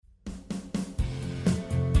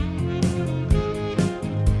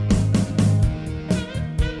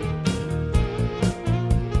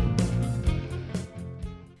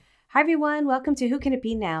Hi, everyone. Welcome to Who Can It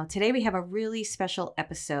Be Now? Today we have a really special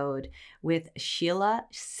episode with Sheila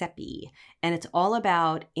Seppi, and it's all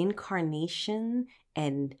about incarnation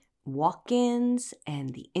and walk ins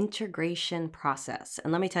and the integration process.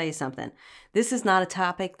 And let me tell you something, this is not a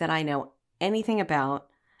topic that I know anything about.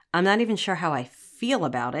 I'm not even sure how I feel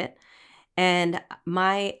about it. And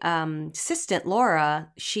my assistant,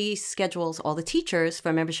 Laura, she schedules all the teachers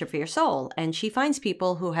for Membership for Your Soul, and she finds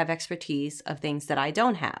people who have expertise of things that I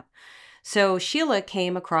don't have. So Sheila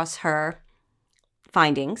came across her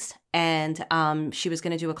findings, and she was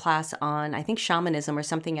going to do a class on, I think, shamanism or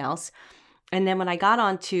something else. And then when I got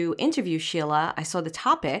on to interview Sheila, I saw the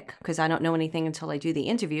topic because I don't know anything until I do the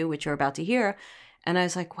interview, which you're about to hear. And I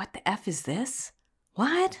was like, what the F is this?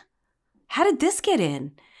 What? How did this get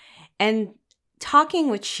in? And talking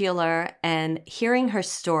with Sheila and hearing her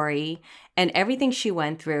story and everything she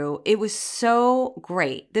went through, it was so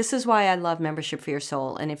great. This is why I love Membership for Your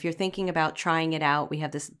Soul. And if you're thinking about trying it out, we have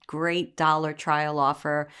this great $1 trial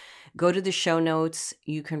offer. Go to the show notes.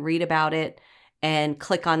 You can read about it and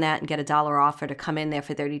click on that and get a $1 offer to come in there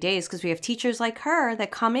for 30 days because we have teachers like her that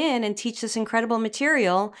come in and teach this incredible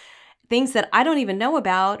material, things that I don't even know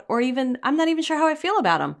about, or even I'm not even sure how I feel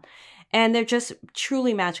about them. And they're just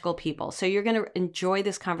truly magical people. So you're going to enjoy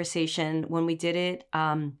this conversation. When we did it,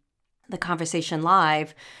 the conversation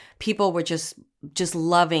live, people were just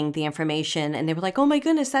loving the information. And they were like, oh my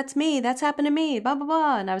goodness, that's me. That's happened to me, blah, blah,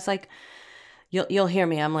 blah. And I was like, you'll hear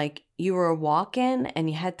me. I'm like, you were walking and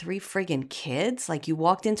you had 3 friggin' kids? Like you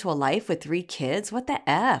walked into a life with 3 kids? What the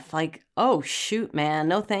F? Like, oh shoot, man.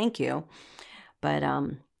 No, thank you. But,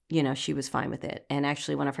 she was fine with it. And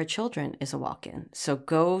actually, one of her children is a walk-in. So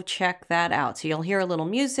go check that out. So you'll hear a little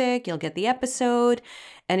music, you'll get the episode.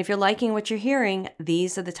 And if you're liking what you're hearing,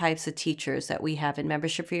 these are the types of teachers that we have in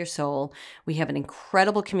Membership for Your Soul. We have an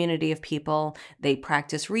incredible community of people. They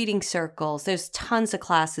practice reading circles. There's tons of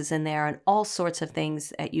classes in there and all sorts of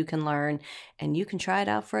things that you can learn. And you can try it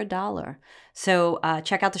out for $1. So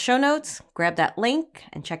check out the show notes, grab that link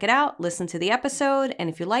and check it out. Listen to the episode. And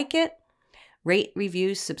if you like it, rate,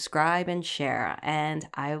 review, subscribe, and share. And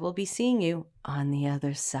I will be seeing you on the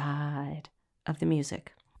other side of the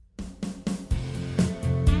music.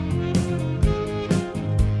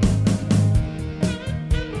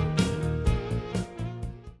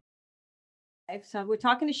 So we're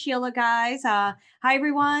talking to Sheila, guys. Hi,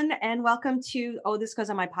 everyone, and welcome to, this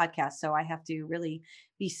goes on my podcast, so I have to really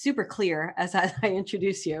be super clear as I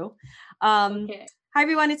introduce you. Okay. Hi,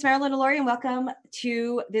 everyone. It's Marilyn Allori, and welcome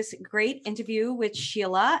to this great interview with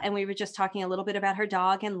Sheila. And we were just talking a little bit about her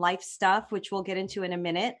dog and life stuff, which we'll get into in a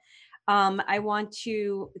minute. I want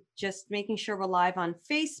to just making sure we're live on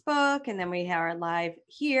Facebook, and then we are live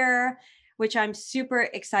here, which I'm super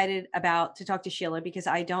excited about to talk to Sheila because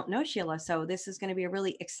I don't know Sheila. So this is going to be a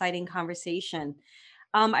really exciting conversation.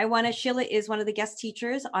 Sheila is one of the guest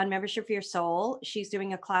teachers on Membership for Your Soul. She's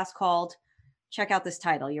doing a class called, check out this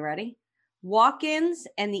title. You ready? Walk-ins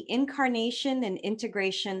and the incarnation and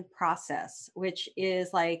integration process, which is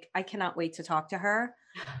like, I cannot wait to talk to her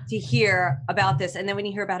to hear about this. And then when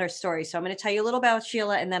you hear about her story. So I'm going to tell you a little about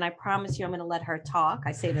Sheila, and then I promise you I'm going to let her talk.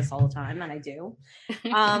 I say this all the time, and I do.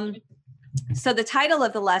 So the title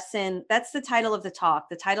of the lesson, that's the title of the talk.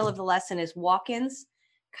 The title of the lesson is Walk-ins,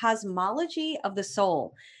 Cosmology of the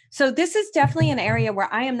Soul. So this is definitely an area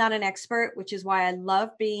where I am not an expert, which is why I love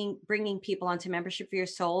bringing people onto Membership for Your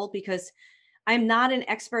Soul, because I'm not an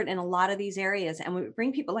expert in a lot of these areas. And we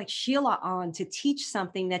bring people like Sheila on to teach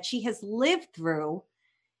something that she has lived through.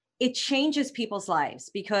 It changes people's lives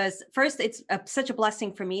because first, it's such a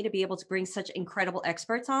blessing for me to be able to bring such incredible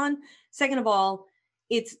experts on. Second of all,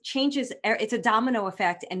 it's a domino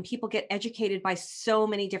effect, and people get educated by so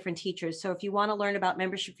many different teachers. So if you want to learn about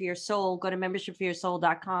Membership for Your Soul, go to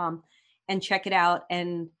membershipforyoursoul.com and check it out.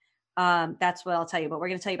 And that's what I'll tell you. But we're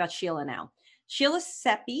going to tell you about Sheila now. Sheila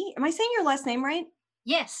Seppi, am I saying your last name right?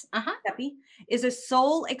 Yes. Seppi is a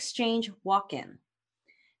soul exchange walk-in.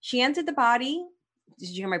 She entered the body. Did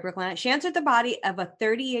you hear my Brooklyn? She entered the body of a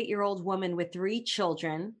 38-year-old woman with 3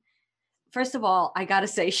 children. First of all, I got to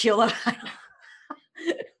say, Sheila,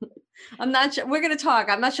 I'm not sure. We're going to talk.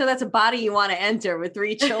 I'm not sure that's a body you want to enter with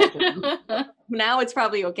 3 children. Now it's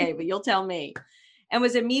probably okay, but you'll tell me. And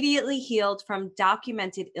was immediately healed from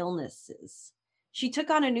documented illnesses. She took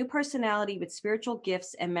on a new personality with spiritual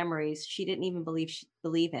gifts and memories she didn't even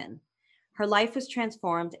believe in. Her life was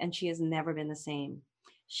transformed, and she has never been the same.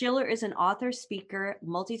 Sheila is an author, speaker,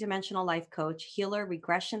 multidimensional life coach, healer,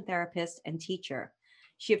 regression therapist, and teacher.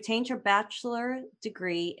 She obtained her bachelor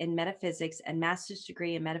degree in metaphysics and master's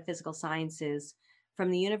degree in metaphysical sciences from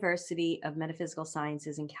the University of Metaphysical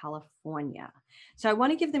Sciences in California. So I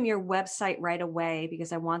want to give them your website right away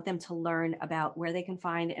because I want them to learn about where they can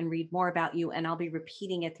find and read more about you. And I'll be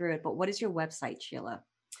repeating it through it. But what is your website, Sheila?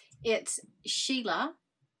 It's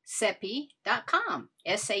SheilaSeppi.com.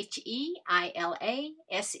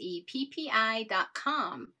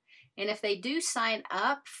 SheilaSeppi.com. And if they do sign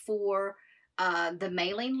up for the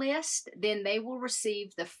mailing list, then they will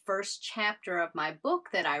receive the first chapter of my book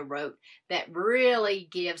that I wrote that really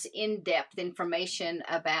gives in-depth information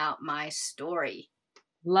about my story.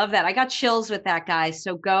 Love that. I got chills with that, guys.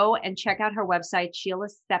 So go and check out her website, Sheila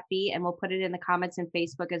Seppi, and we'll put it in the comments in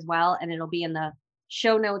Facebook as well. And it'll be in the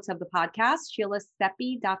show notes of the podcast,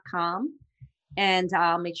 SheilaSeppi.com. And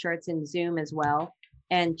I'll make sure it's in Zoom as well.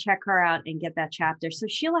 And check her out and get that chapter. So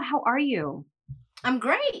Sheila, how are you? I'm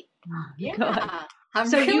great. Yeah. Good.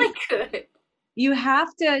 I'm really good. You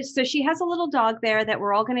have to, so she has a little dog there that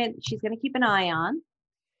she's gonna keep an eye on.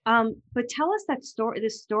 But tell us this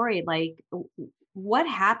story, like what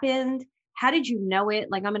happened? How did you know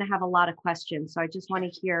it? Like, I'm going to have a lot of questions. So I just want to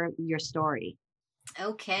hear your story.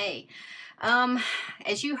 Okay.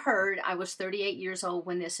 As you heard, I was 38 years old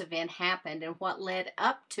when this event happened, and what led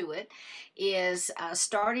up to it is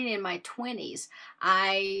starting in my 20s,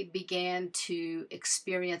 I began to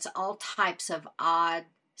experience all types of odd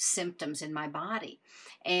symptoms in my body.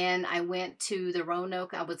 And I went to the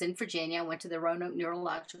Roanoke, I was in Virginia, I went to the Roanoke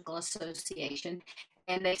Neurological Association.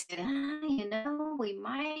 And they said, you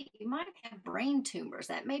might have brain tumors.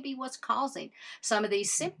 That may be what's causing some of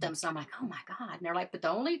these symptoms. And I'm like, oh my God. And they're like, but the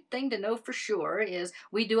only thing to know for sure is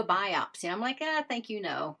we do a biopsy. And I'm like, I think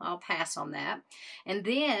I'll pass on that. And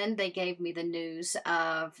then they gave me the news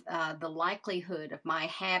of the likelihood of my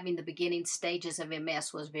having the beginning stages of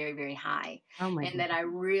MS was very, very high. Oh my And God. that I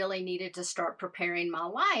really needed to start preparing my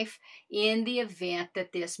life in the event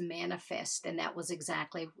that this manifests. And that was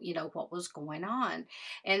exactly, what was going on.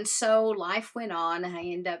 And so life went on. I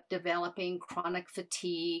ended up developing chronic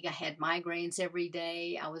fatigue. I had migraines every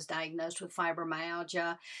day. I was diagnosed with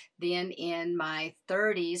fibromyalgia. Then in my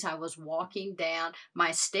 30s, I was walking down my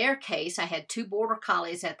staircase. I had two border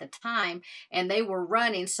collies at the time, and they were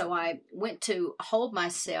running. So I went to hold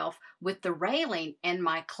myself with the railing, and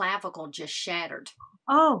my clavicle just shattered.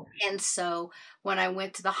 Oh, And so when I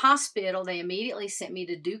went to the hospital, they immediately sent me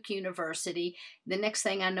to Duke University. The next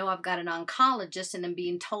thing I know, I've got an oncologist, and I'm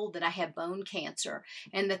being told that I have bone cancer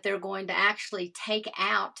and that they're going to actually take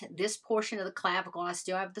out this portion of the clavicle. I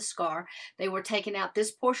still have the scar. They were taking out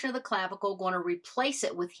this portion of the clavicle, going to replace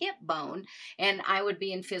it with hip bone. And I would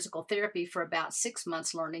be in physical therapy for about 6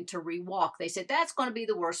 months learning to rewalk. They said that's going to be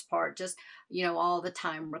the worst part, just, all the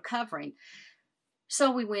time recovering. So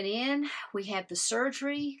we went in, we had the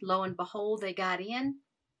surgery. Lo and behold, they got in.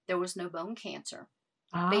 There was no bone cancer.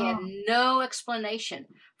 They had no explanation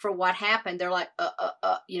for what happened. They're like,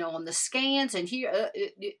 on the scans and here,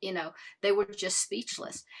 they were just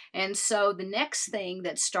speechless. And so the next thing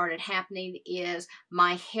that started happening is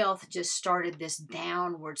my health just started this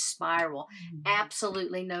downward spiral.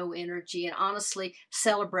 Absolutely no energy. And honestly,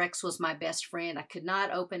 Celebrex was my best friend. I could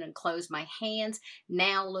not open and close my hands.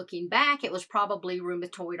 Now looking back, it was probably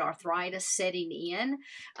rheumatoid arthritis setting in.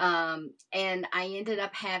 And I ended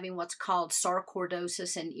up having what's called sarcoidosis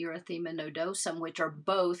and erythema nodosum, which are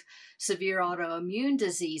both severe autoimmune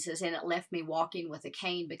diseases, and it left me walking with a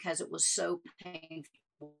cane because it was so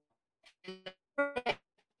painful.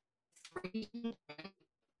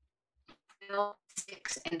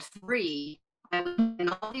 6 and 3.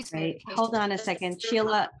 Right. Hold on a second.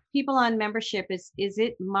 Sheila, people on membership, is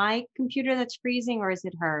it my computer that's freezing or is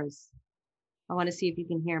it hers? I want to see if you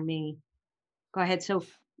can hear me. Go ahead. So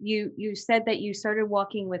you said that you started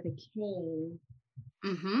walking with a cane.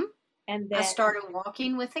 Mm-hmm. And then I started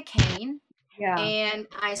walking with a cane. Yeah. And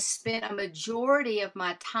I spent a majority of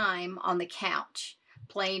my time on the couch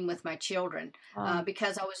playing with my children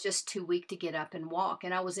because I was just too weak to get up and walk.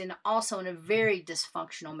 And I was also in a very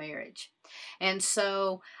dysfunctional marriage. And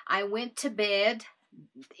so I went to bed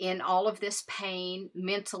in all of this pain,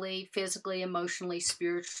 mentally, physically, emotionally,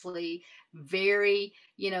 spiritually, very,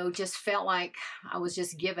 just felt like I was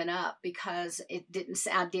just giving up because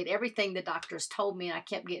I did everything the doctors told me, and I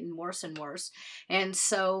kept getting worse and worse. And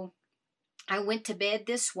so I went to bed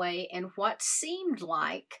this way, and what seemed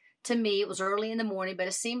like to me, it was early in the morning, but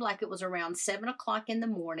it seemed like it was around 7 o'clock in the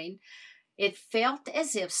morning. It felt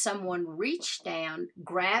as if someone reached down,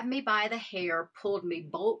 grabbed me by the hair, pulled me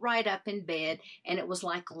bolt right up in bed, and it was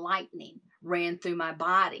like lightning ran through my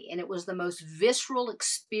body. And it was the most visceral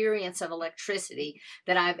experience of electricity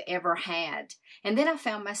that I've ever had. And then I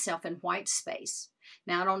found myself in white space.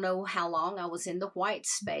 Now, I don't know how long I was in the white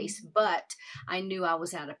space, but I knew I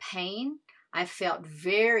was out of pain. I felt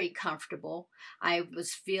very comfortable. I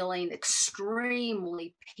was feeling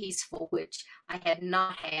extremely peaceful, which I had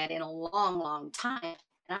not had in a long, long time.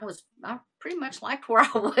 And I pretty much liked where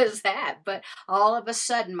I was at. But all of a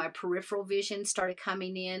sudden, my peripheral vision started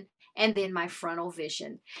coming in, and then my frontal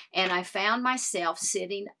vision. And I found myself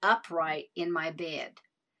sitting upright in my bed.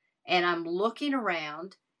 And I'm looking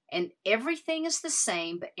around, and everything is the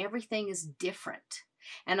same, but everything is different.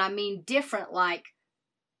 And I mean different, like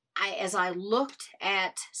as I looked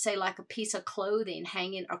at, say, like a piece of clothing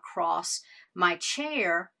hanging across my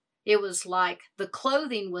chair, it was like the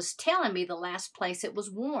clothing was telling me the last place it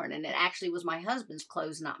was worn, and it actually was my husband's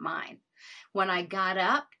clothes, not mine. When I got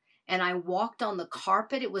up and I walked on the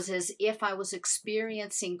carpet, it was as if I was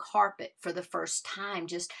experiencing carpet for the first time,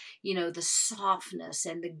 just, the softness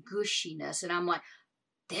and the gushiness. And I'm like,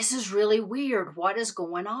 this is really weird. What is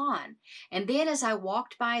going on? And then as I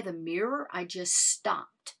walked by the mirror, I just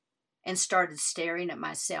stopped and started staring at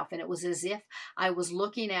myself. And it was as if I was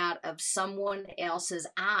looking out of someone else's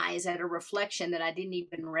eyes at a reflection that I didn't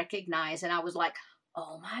even recognize. And I was like,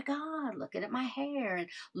 oh my God, looking at my hair and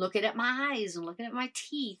looking at my eyes and looking at my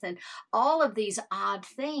teeth and all of these odd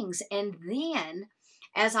things. And then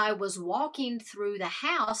as I was walking through the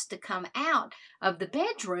house to come out of the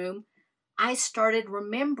bedroom, I started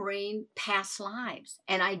remembering past lives,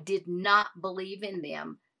 and I did not believe in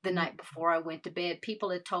them the night before I went to bed. People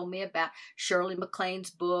had told me about Shirley MacLaine's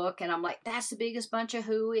book, and I'm like, that's the biggest bunch of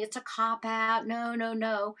hooey. It's a cop out. No, no,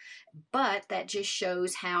 no. But that just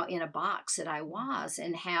shows how in a box that I was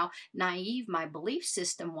and how naive my belief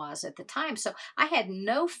system was at the time. So I had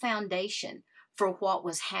no foundation for what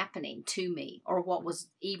was happening to me or what was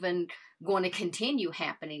even going to continue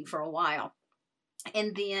happening for a while.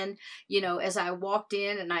 And then, as I walked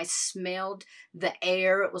in and I smelled the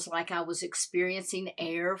air, it was like I was experiencing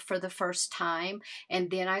air for the first time.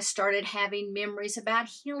 And then I started having memories about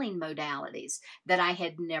healing modalities that I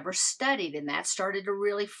had never studied, and that started to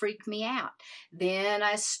really freak me out. Then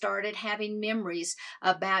I started having memories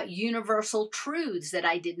about universal truths that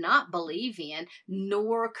I did not believe in,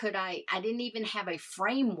 nor could I didn't even have a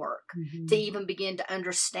framework to even begin to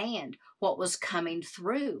understand what was coming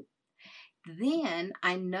through. Then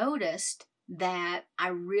I noticed that I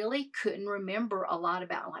really couldn't remember a lot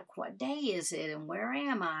about, like, what day is it and where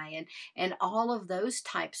am I, and all of those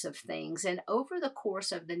types of things. And over the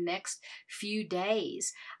course of the next few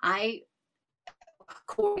days, I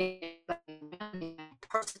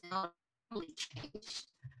personality changed.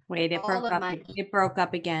 Wait, it All broke of up. my It broke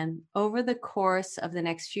up again. Over the course of the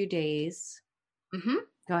next few days. Mhm.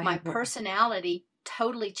 Go My ahead. personality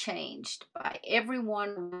totally changed by everyone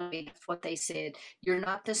around me. That's what they said. You're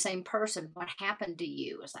not the same person. What happened to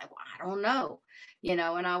you? It's like, well, I don't know.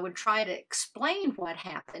 And I would try to explain what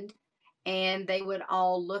happened, and they would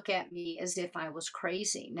all look at me as if I was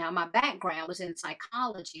crazy. Now, my background was in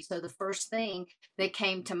psychology, so the first thing that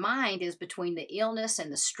came to mind is between the illness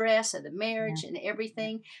and the stress of the Yeah. marriage and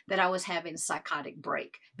everything, that I was having a psychotic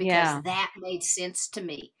break, because Yeah. that made sense to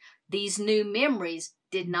me. These new memories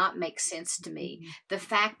did not make sense to me. The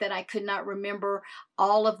fact that I could not remember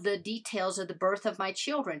all of the details of the birth of my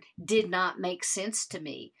children did not make sense to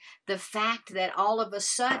me. The fact that all of a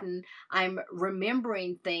sudden I'm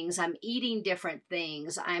remembering things, I'm eating different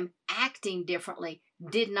things, I'm acting differently,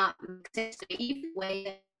 did not make sense to me. Even the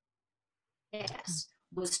way yes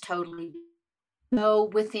was totally. So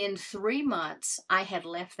within 3 months, I had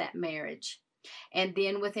left that marriage. And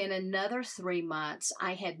then within another 3 months,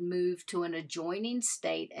 I had moved to an adjoining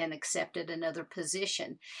state and accepted another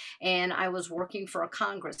position. And I was working for a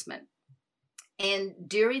congressman. And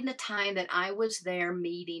during the time that I was there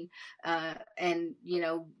meeting and,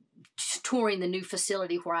 touring the new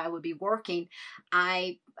facility where I would be working,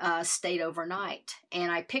 I stayed overnight.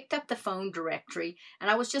 And I picked up the phone directory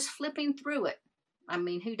and I was just flipping through it. I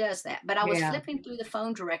mean, who does that? But I was Yeah. flipping through the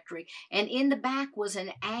phone directory, and in the back was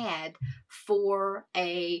an ad for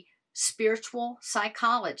a spiritual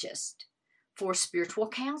psychologist for spiritual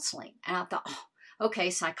counseling. And I thought, oh, okay,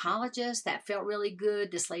 psychologist, that felt really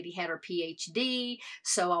good. This lady had her PhD,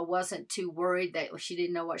 so I wasn't too worried that she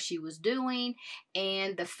didn't know what she was doing.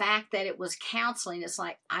 And the fact that it was counseling, it's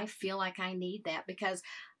like, I feel like I need that, because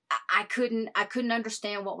I couldn't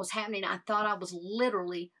understand what was happening. I thought I was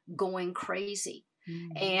literally going crazy.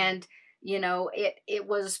 And it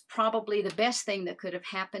was probably the best thing that could have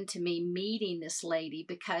happened to me meeting this lady,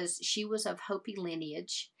 because she was of Hopi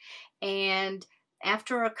lineage. And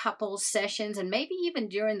after a couple sessions, and maybe even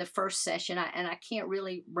during the first session, I can't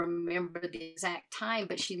really remember the exact time,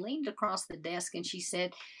 but she leaned across the desk and she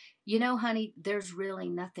said, you know, honey, there's really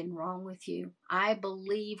nothing wrong with you. I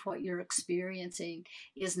believe what you're experiencing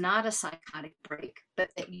is not a psychotic break, but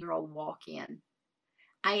that you're a walk in.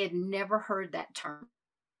 I had never heard that term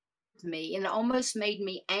to me, and it almost made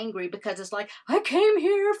me angry because it's like, I came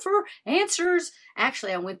here for answers.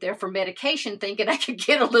 Actually, I went there for medication thinking I could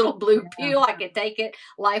get a little blue Yeah. pill, I could take it,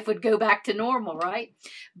 life would go back to normal, right?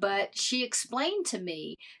 But she explained to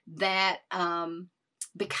me that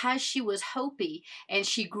because she was Hopi and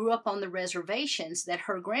she grew up on the reservations, that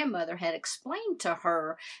her grandmother had explained to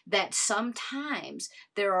her that sometimes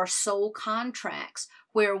there are soul contracts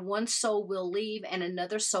where one soul will leave and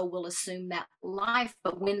another soul will assume that life.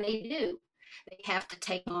 But when they do, they have to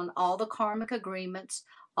take on all the karmic agreements,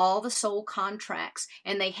 all the soul contracts,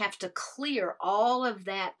 and they have to clear all of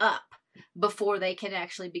that up before they can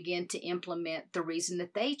actually begin to implement the reason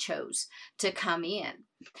that they chose to come in.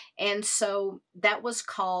 And so that was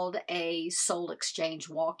called a soul exchange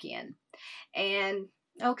walk in. And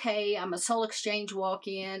okay, I'm a soul exchange walk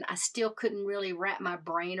in. I still couldn't really wrap my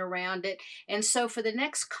brain around it. And so for the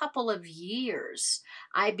next couple of years,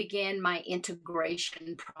 I began my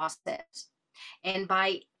integration process. And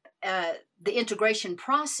by the integration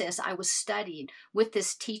process, I was studying with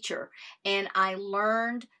this teacher and I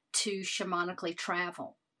learned to shamanically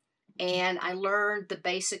travel. And I learned the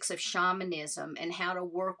basics of shamanism and how to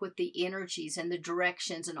work with the energies and the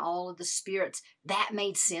directions and all of the spirits. That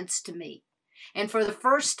made sense to me. And for the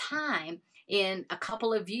first time in a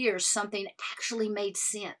couple of years, something actually made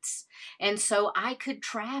sense. And so I could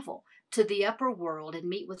travel to the upper world and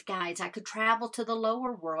meet with guides. I could travel to the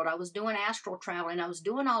lower world. I was doing astral travel and I was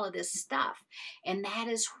doing all of this stuff. And that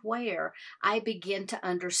is where I began to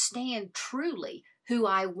understand truly who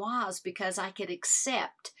I was, because I could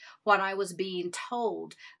accept what I was being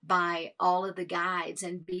told by all of the guides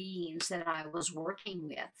and beings that I was working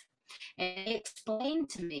with. And it explained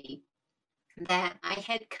to me that I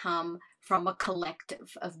had come from a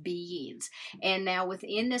collective of beings. And now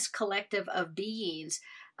within this collective of beings,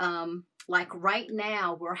 like right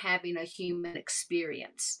now, we're having a human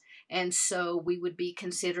experience. And so we would be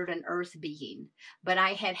considered an earth being. But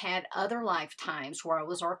I had had other lifetimes where I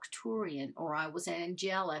was Arcturian, or I was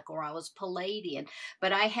angelic, or I was Palladian.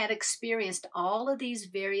 But I had experienced all of these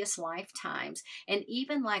various lifetimes. And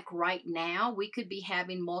even like right now, we could be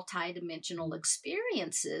having multidimensional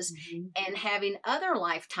experiences Mhm. and having other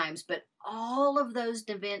lifetimes, but all of those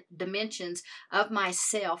dimensions of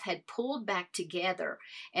myself had pulled back together,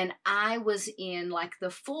 and I was in like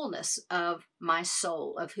the fullness of my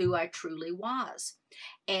soul, of who I truly was.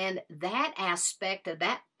 And that aspect of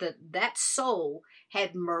that soul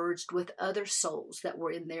had merged with other souls that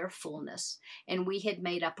were in their fullness, and we had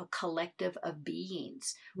made up a collective of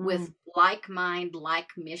beings with Mm. like mind,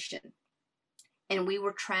 like mission. And we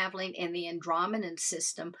were traveling in the Andromedan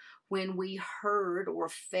system when we heard or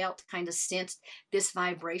felt, kind of sensed this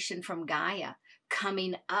vibration from Gaia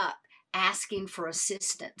coming up, asking for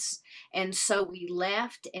assistance. And so we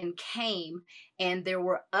left and came, and there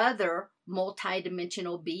were other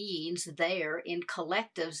multidimensional beings there in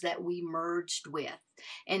collectives that we merged with.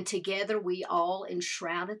 And together we all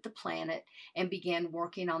enshrouded the planet and began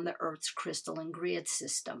working on the Earth's crystalline grid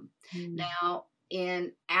system. Mm. Now,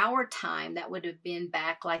 in our time, that would have been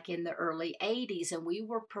back like in the early 80s, and we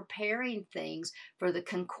were preparing things for the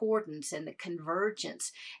concordance and the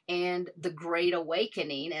convergence and the great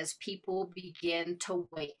awakening as people begin to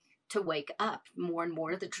wake up more and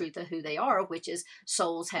more to the truth of who they are, which is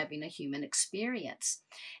souls having a human experience.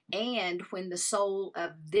 And when the soul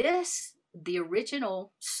of this, the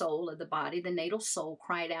original soul of the body, the natal soul,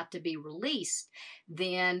 cried out to be released,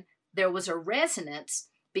 then there was a resonance,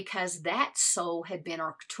 because that soul had been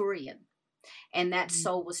Arcturian, and that Mm.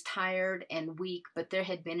 soul was tired and weak, but there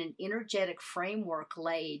had been an energetic framework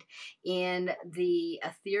laid in the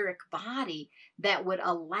etheric body that would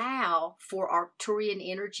allow for Arcturian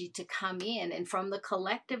energy to come in. And from the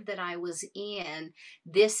collective that I was in,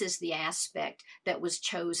 this is the aspect that was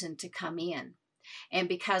chosen to come in. And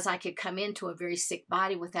because I could come into a very sick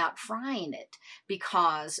body without frying it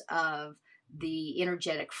because of the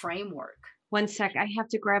energetic framework. One sec, I have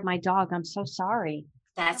to grab my dog. I'm so sorry.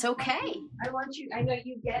 That's okay. I want you, I know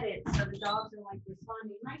you get it. So the dogs are like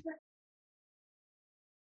responding.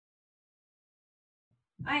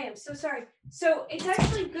 I am so sorry. So it's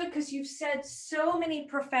actually good because you've said so many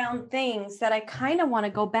profound things that I kind of want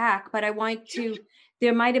to go back, but I want to,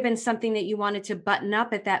 there might have been something that you wanted to button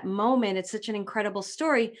up at that moment. It's such an incredible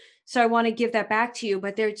story. So I want to give that back to you,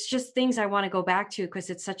 but there's just things I want to go back to because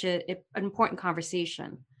it's such an important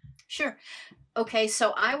conversation. Sure. Okay,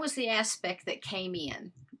 so I was the aspect that came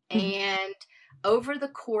in, Mhm. and over the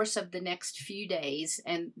course of the next few days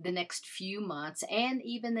and the next few months and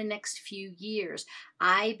even the next few years,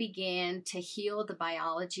 I began to heal the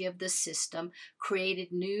biology of the system,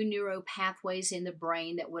 created new neural pathways in the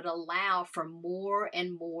brain that would allow for more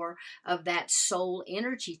and more of that soul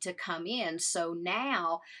energy to come in. So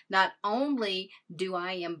now, not only do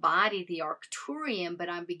I embody the Arcturian, but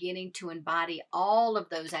I'm beginning to embody all of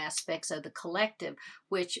those aspects of the collective,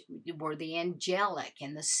 which were the angelic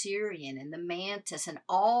and the Syrian and the mantis and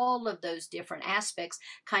all of those different aspects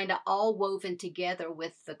kind of all woven together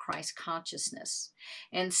with the Christ consciousness.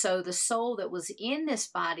 And so the soul that was in this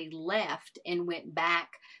body left and went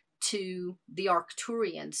back to the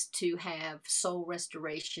Arcturians to have soul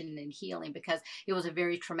restoration and healing because it was a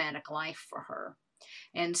very traumatic life for her.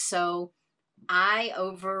 And so I,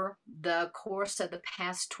 over the course of the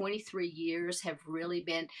past 23 years, have really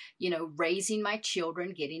been, raising my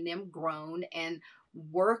children, getting them grown, and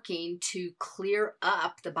working to clear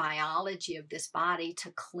up the biology of this body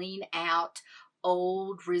to clean out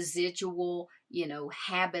old residual,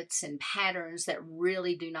 habits and patterns that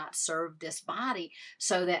really do not serve this body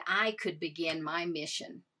so that I could begin my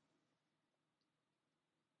mission.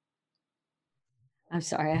 I'm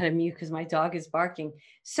sorry, I had to mute because my dog is barking.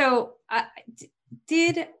 So,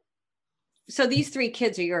 so these three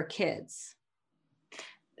kids are your kids?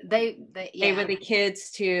 They were the kids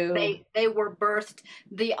too. They were birthed.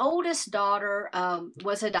 The oldest daughter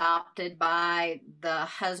was adopted by the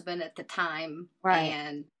husband at the time, right,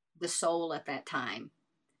 and the soul at that time.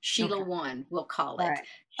 Sheila okay. 1, we'll call it. Right.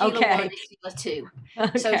 Sheila okay. 1 and Sheila 2.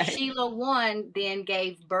 Okay. So Sheila 1 then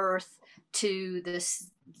gave birth to the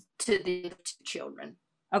two children.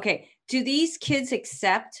 Okay. Do these kids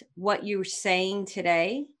accept what you're saying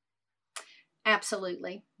today?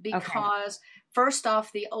 Absolutely. Because first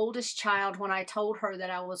off, the oldest child, when I told her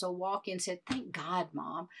that I was a walk-in, said, "Thank God,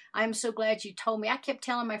 Mom. I'm so glad you told me." I kept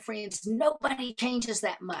telling my friends, nobody changes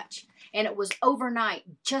that much. And it was overnight,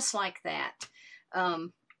 just like that.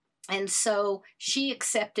 And so she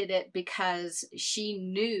accepted it because she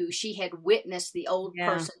knew she had witnessed the old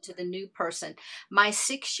person to the new person. My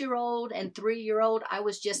 6-year-old and 3-year-old, I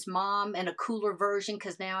was just mom and a cooler version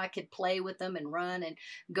because now I could play with them and run and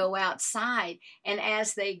go outside. And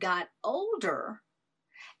as they got older,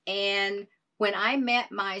 and when I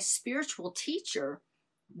met my spiritual teacher,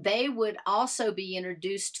 they would also be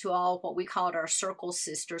introduced to all what we called our circle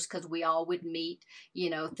sisters because we all would meet,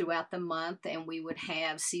 throughout the month, and we would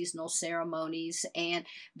have seasonal ceremonies. And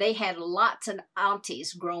they had lots of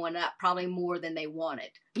aunties growing up, probably more than they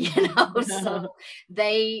wanted, so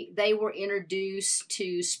they were introduced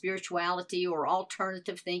to spirituality or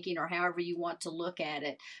alternative thinking, or however you want to look at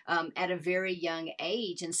it, at a very young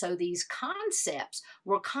age. And so these concepts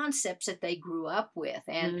were concepts that they grew up with.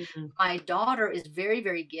 And my daughter is very,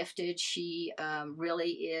 very gifted. She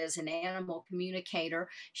really is an animal communicator.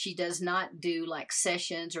 She does not do like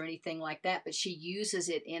sessions or anything like that, but she uses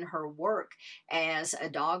it in her work as a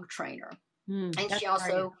dog trainer. And she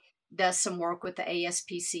also does some work with the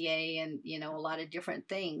ASPCA and, a lot of different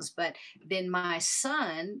things. But then my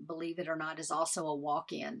son, believe it or not, is also a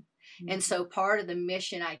walk-in. And so part of the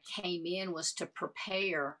mission I came in was to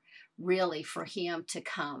prepare really for him to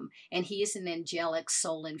come. And he is an angelic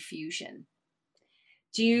soul infusion.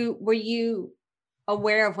 Were you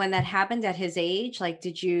aware of when that happened at his age? Like,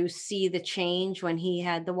 did you see the change when he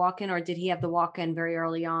had the walk-in, or did he have the walk-in very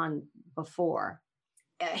early on before?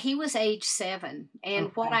 He was age 7.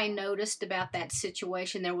 And what I noticed about that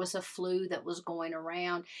situation, there was a flu that was going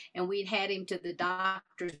around, and we'd had him to the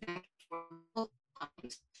doctors back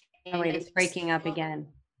times. Oh, wait, it's breaking up again.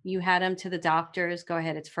 You had him to the doctors. Go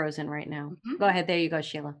ahead. It's frozen right now. Go ahead. There you go,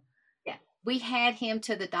 Sheila. Yeah. We had him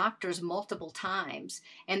to the doctors multiple times,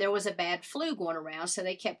 and there was a bad flu going around. So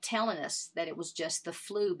they kept telling us that it was just the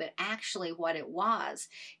flu. But actually what it was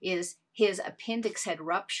is his appendix had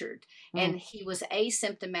ruptured, and he was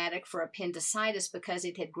asymptomatic for appendicitis because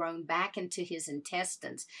it had grown back into his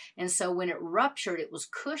intestines. And so when it ruptured, it was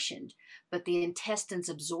cushioned, but the intestines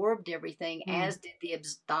absorbed everything, as did the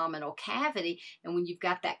abdominal cavity. And when you've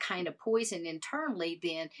got that kind of poison internally,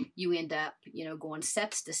 then you end up, going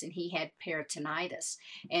sepsis, and he had peritonitis.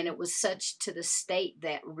 And it was such to the state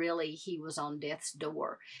that really he was on death's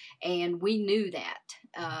door. And we knew that.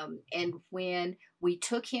 And when we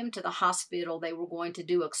took him to the hospital, they were going to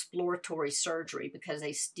do exploratory surgery because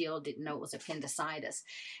they still didn't know it was appendicitis.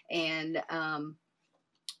 And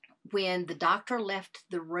when the doctor left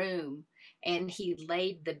the room and he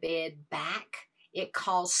laid the bed back, it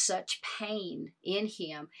caused such pain in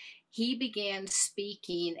him. he began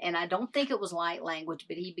speaking, and I don't think it was light language,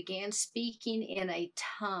 but he began speaking in a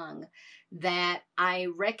tongue that I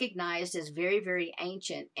recognized as very, very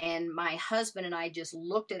ancient. And my husband and I just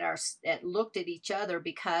looked at each other,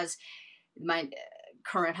 because my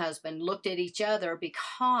current husband looked at each other,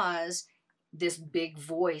 because this big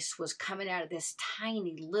voice was coming out of this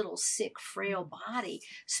tiny little sick frail body,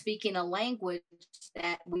 speaking a language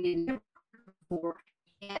that we had never heard before.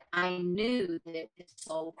 And I knew that it was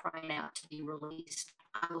soul crying out to be released.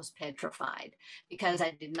 I was petrified, because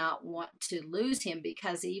I did not want to lose him,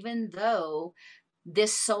 because even though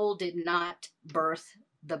this soul did not birth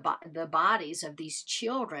the bodies of these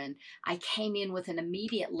children, I came in with an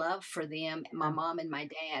immediate love for them, my mom and my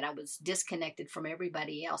dad. I was disconnected from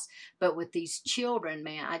everybody else. But with these children,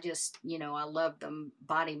 man, I just, I love them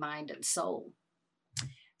body, mind, and soul.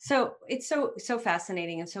 So it's so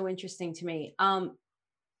fascinating and so interesting to me.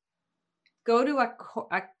 Go to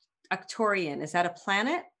Arcturian. Is that a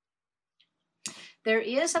planet? There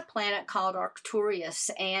is a planet called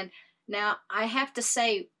Arcturus. And now I have to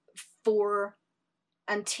say, for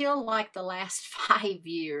until like the last 5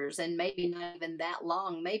 years, and maybe not even that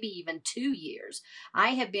long, maybe even 2 years, I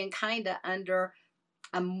have been kind of under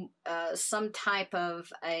some type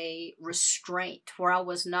of a restraint where I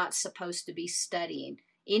was not supposed to be studying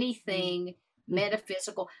anything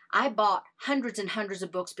metaphysical. I bought hundreds and hundreds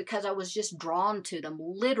of books because I was just drawn to them,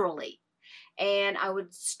 literally. And I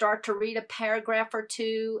would start to read a paragraph or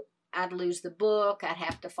two. I'd lose the book. I'd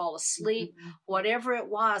have to fall asleep. Whatever it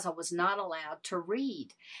was, I was not allowed to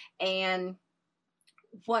read. And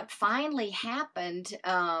what finally happened, wait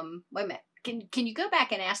a minute. Can you go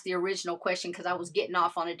back and ask the original question? Because I was getting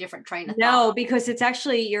off on a different train of thought. No, because it's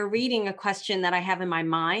actually, you're reading a question that I have in my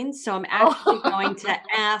mind. So I'm actually going to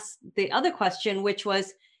ask the other question, which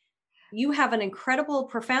was, you have an incredible,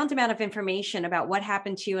 profound amount of information about what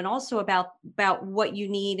happened to you, and also about what you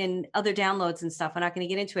need and other downloads and stuff. I'm not going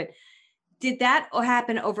to get into it. Did that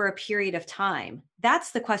happen over a period of time? That's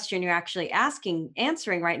the question you're actually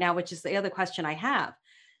answering right now, which is the other question I have.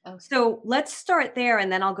 Okay. So let's start there,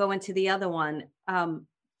 and then I'll go into the other one. How long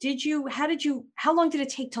did it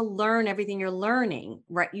take to learn everything you're learning,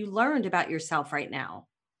 right? You learned about yourself right now.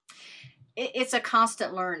 It's a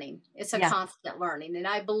constant learning. Constant learning. And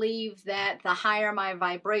I believe that the higher my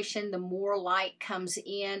vibration, the more light comes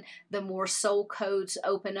in, the more soul codes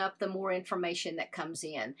open up, the more information that comes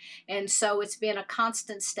in. And so it's been a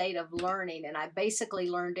constant state of learning. And I basically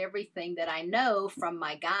learned everything that I know from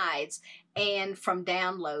my guides and from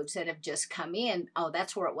downloads that have just come in. Oh,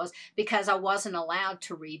 that's where it was, because I wasn't allowed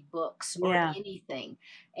to read books or anything.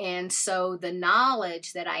 And so the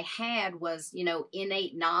knowledge that I had was,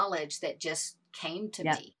 innate knowledge that just came to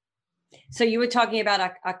me. So you were talking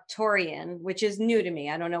about Arcturian, which is new to me.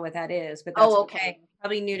 I don't know what that is, but that's okay.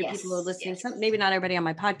 Probably new to people who are listening. Yes. Maybe not everybody on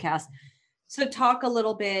my podcast. So talk a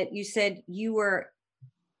little bit. You said you were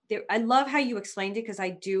there. I love how you explained it, because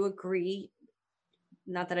I do agree.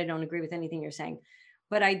 Not that I don't agree with anything you're saying,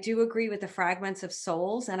 but I do agree with the fragments of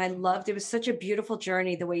souls. And I loved, it was such a beautiful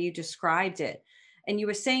journey, the way you described it. And you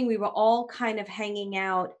were saying we were all kind of hanging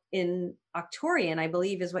out in Arcturian, I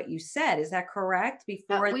believe is what you said. Is that correct?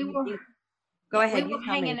 Before go ahead.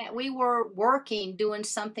 We were working, doing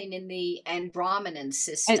something in the Andromedan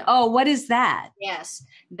system. And, what is that? Yes,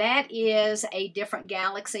 that is a different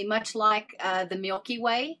galaxy, much like the Milky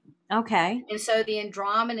Way. Okay. And so the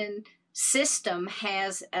Andromedan system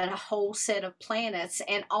has a whole set of planets,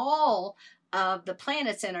 and all of the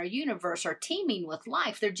planets in our universe are teeming with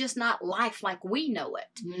life. They're just not life like we know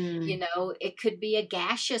it. It could be a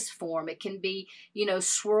gaseous form. It can be,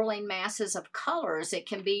 swirling masses of colors. It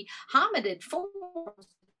can be hominid forms.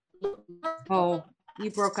 Oh,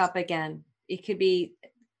 you broke up again. It could be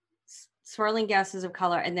swirling gases of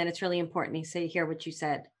color. And then it's really important to hear what you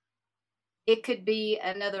said. It could be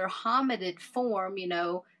another hominid form,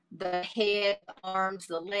 the head, the arms,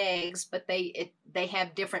 the legs, but they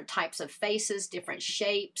have different types of faces, different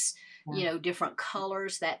shapes, different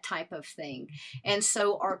colors, that type of thing. And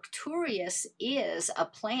so Arcturus is a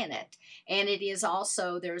planet, and it is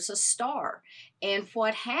also, there's a star. And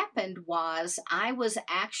what happened was, I was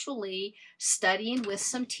actually studying with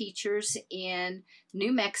some teachers in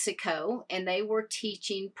New Mexico, and they were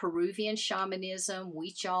teaching Peruvian shamanism,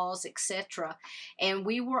 Huichols, etc. And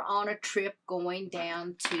we were on a trip going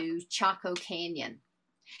down to Chaco Canyon.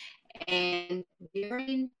 And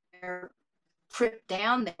during their trip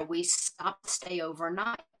down there, we stopped to stay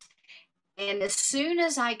overnight. And as soon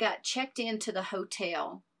as I got checked into the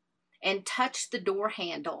hotel and touched the door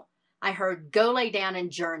handle, I heard, "Go lay down and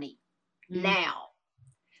journey now."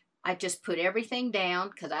 I just put everything down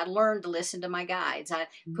because I learned to listen to my guides. I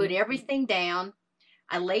put everything down.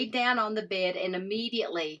 I laid down on the bed, and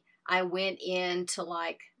immediately I went into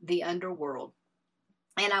like the underworld.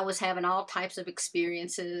 And I was having all types of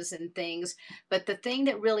experiences and things. But the thing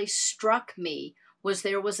that really struck me was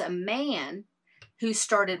there was a man who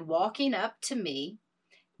started walking up to me,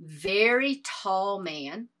 very tall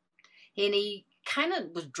man, and he kind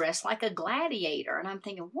of was dressed like a gladiator. And I'm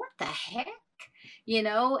thinking, what the heck?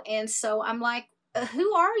 And so I'm like,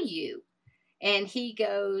 who are you? And he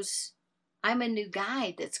goes, I'm a new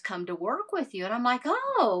guide that's come to work with you. And I'm like,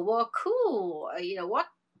 oh, well, cool. What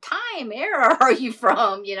time era are you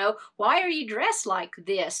from? Why are you dressed like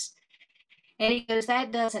this? And he goes,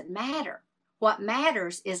 that doesn't matter. What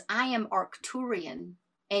matters is I am Arcturian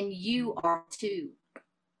and you are too.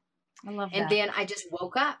 I love that. And then I just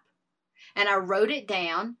woke up and I wrote it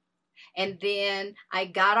down. And then I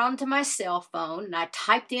got onto my cell phone and I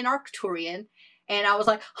typed in Arcturian. And I was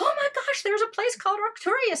like, oh my gosh, there's a place called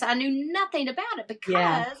Arcturus. I knew nothing about it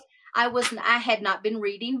because I had not been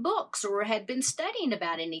reading books or had been studying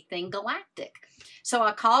about anything galactic. So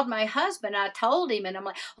I called my husband, I told him, and I'm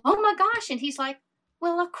like, oh my gosh. And he's like,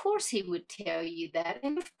 well, of course he would tell you that.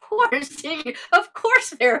 And of course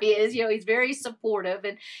there he is. He's very supportive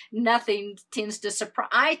and nothing tends to surprise.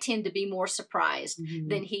 I tend to be more surprised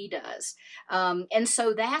than he does. And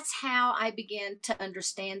so that's how I began to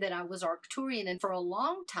understand that I was Arcturian. And for a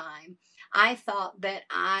long time, I thought that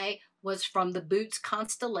I was from the Boots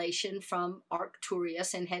constellation from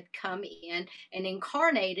Arcturus and had come in and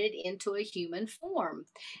incarnated into a human form.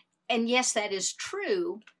 And yes, that is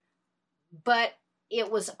true, but it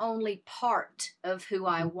was only part of who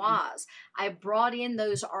I was. I brought in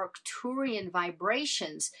those Arcturian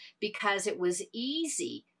vibrations because it was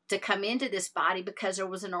easy to come into this body because there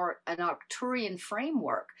was an Arcturian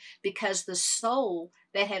framework, because the soul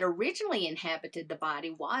that had originally inhabited the body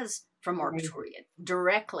was from Arcturian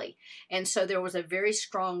directly. And so there was a very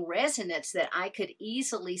strong resonance that I could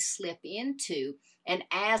easily slip into. And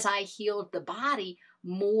as I healed the body,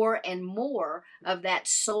 more and more of that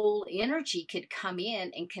soul energy could come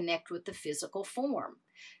in and connect with the physical form.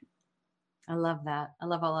 I love that. I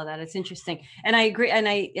love all of that. It's interesting. And I agree. And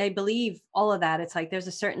I believe all of that. It's like there's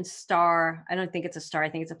a certain star. I don't think it's a star. I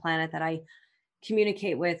think it's a planet that I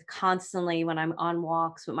communicate with constantly when I'm on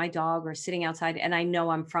walks with my dog or sitting outside. And I know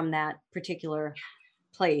I'm from that particular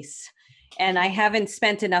place. And I haven't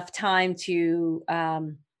spent enough time to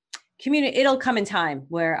communicate. It'll come in time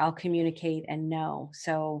where I'll communicate and know.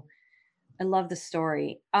 So I love the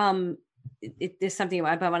story. There's something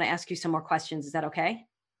I want to ask you some more questions. Is that okay?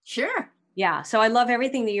 Sure. Yeah. So I love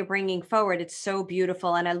everything that you're bringing forward. It's so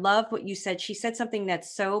beautiful. And I love what you said. She said something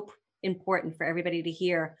that's so important for everybody to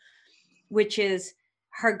hear, which is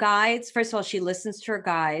her guides. First of all, she listens to her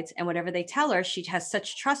guides, and whatever they tell her, she has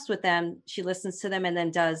such trust with them. She listens to them and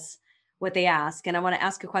then does what they ask. And I want to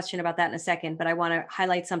ask a question about that in a second, but I want to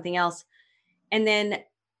highlight something else. And then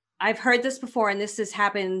I've heard this before, and this has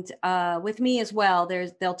happened with me as well.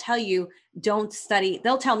 They'll tell you, don't study.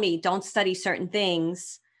 They'll tell me, don't study certain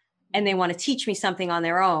things, and they want to teach me something on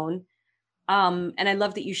their own. And I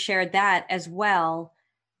love that you shared that as well.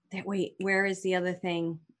 Wait, where is the other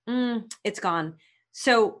thing? It's gone.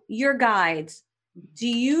 So your guides, do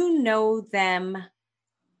you know them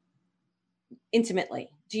intimately?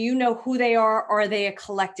 Do you know who they are, or are they a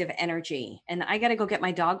collective energy? And I got to go get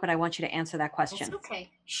my dog, but I want you to answer that question. That's okay.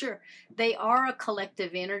 Sure. They are a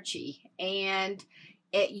collective energy. And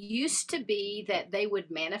it used to be that they would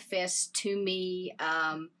manifest to me,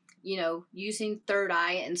 using third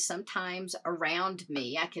eye, and sometimes around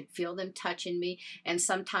me. I could feel them touching me, and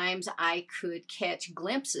sometimes I could catch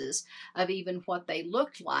glimpses of even what they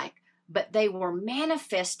looked like, but they were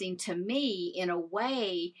manifesting to me in a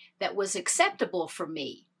way that was acceptable for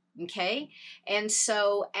me. Okay. And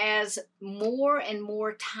so as more and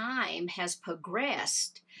more time has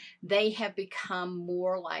progressed, they have become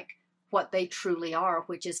more like what they truly are,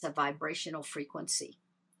 which is a vibrational frequency.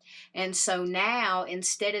 And so now,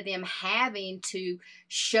 instead of them having to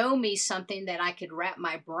show me something that I could wrap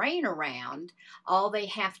my brain around, all they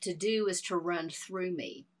have to do is to run through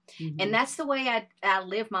me. And that's the way I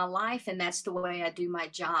live my life, and that's the way I do my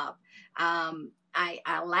job.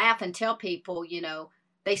 I laugh and tell people,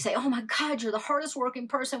 they say, oh my God, you're the hardest working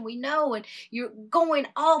person we know, and you're going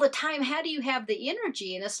all the time. How do you have the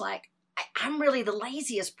energy? And it's like, I'm really the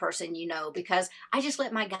laziest person, because I just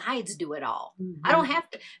let my guides do it all. I Mhm. don't have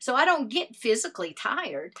to, so I don't get physically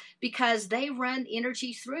tired because they run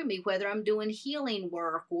energy through me, whether I'm doing healing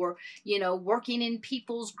work or, working in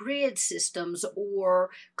people's grid systems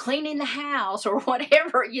or cleaning the house or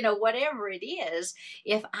whatever, whatever it is.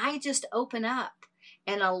 If I just open up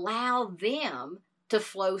and allow them to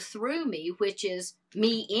flow through me, which is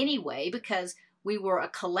me anyway, because we were a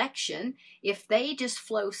collection, if they just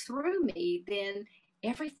flow through me, then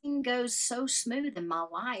everything goes so smooth in my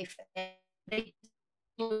life. And they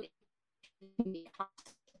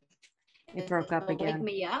It broke up wake again.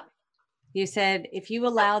 me up. You said if you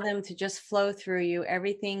allow them to just flow through you,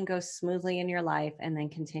 everything goes smoothly in your life, and then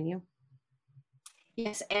continue.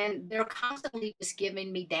 Yes, and they're constantly just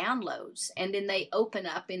giving me downloads, and then they open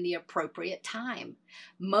up in the appropriate time.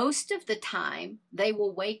 Most of the time, they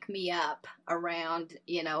will wake me up around,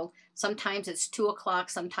 sometimes it's 2 o'clock,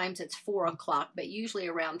 sometimes it's 4 o'clock, but usually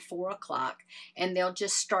around 4 o'clock, and they'll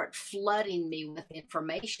just start flooding me with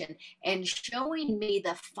information and showing me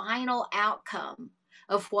the final outcome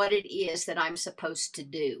of what it is that I'm supposed to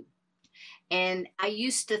do. And I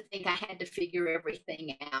used to think I had to figure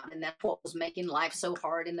everything out. And that's what was making life so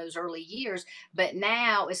hard in those early years. But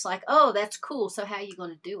now it's like, oh, that's cool. So how are you going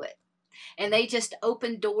to do it? And they just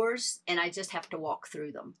open doors and I just have to walk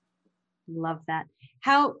through them. Love that.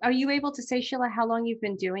 How are you able to say, Sheila, how long you've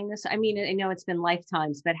been doing this? I mean, I know it's been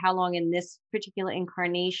lifetimes, but how long in this particular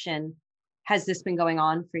incarnation has this been going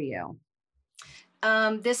on for you?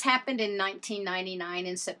 This happened in 1999,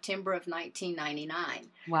 in September of 1999.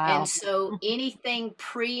 And Wow. so anything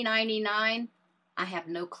pre 99, I have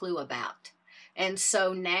no clue about. And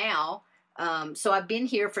so now, so I've been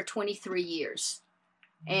here for 23 years.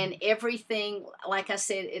 And everything, like I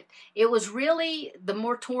said, it was really, the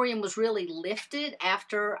moratorium was really lifted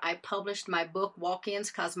after I published my book,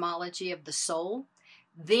 Walk-ins Cosmology of the Soul.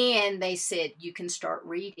 Then they said you can start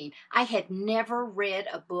reading. I had never read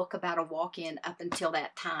a book about a walk-in up until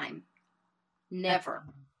that time. That's Never.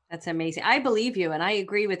 that's amazing. I believe you and I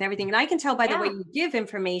agree with everything. And I can tell by the way Yeah. you give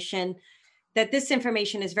information that this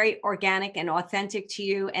information is very organic and authentic to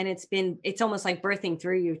you. And it's almost like birthing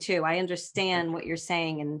through you too. I understand what you're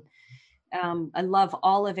saying and I love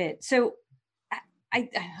all of it. So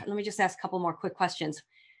let me just ask a couple more quick questions.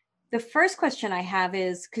 The first question I have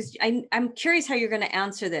is because I'm curious how you're going to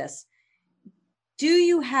answer this. Do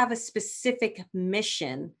you have a specific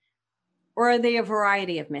mission or are they a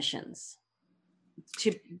variety of missions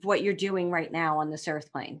to what you're doing right now on this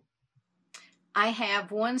earth plane? I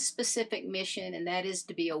have one specific mission, and that is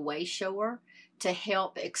to be a way shower to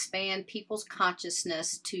help expand people's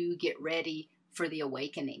consciousness to get ready for the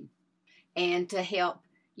awakening and to help,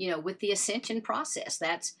 with the ascension process.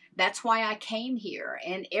 That's why I came here,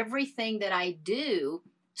 and everything that I do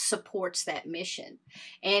supports that mission.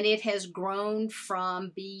 And it has grown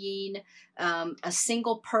from being a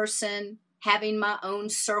single person, having my own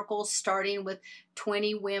circle, starting with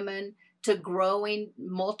 20 women, to growing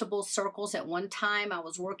multiple circles at one time. I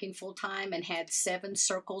was working full time and had 7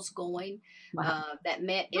 circles going Wow. that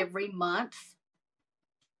met every month.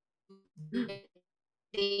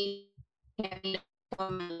 Having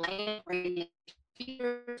on my land, bringing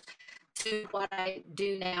computers to what I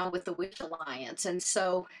do now with the Wish Alliance. And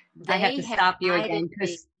so I have they to have stop you guided again me.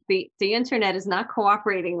 because the internet is not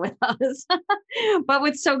cooperating with us. But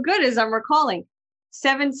what's so good is I'm recalling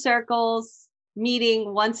 7 circles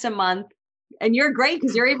meeting once a month. And you're great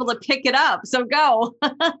because you're able to pick it up. So go.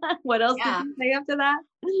 What else did Yeah. you say after that?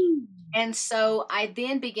 And so I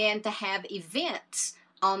then began to have events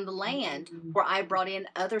on the land where I brought in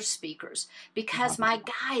other speakers because my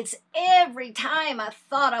guides, every time I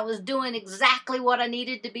thought I was doing exactly what I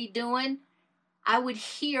needed to be doing, I would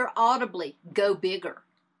hear audibly, go bigger,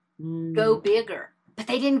 go Mm. bigger. But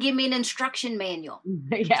they didn't give me an instruction manual.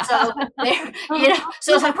 Yeah. So there,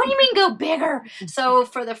 so it's like, what do you mean go bigger? So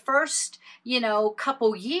for the first,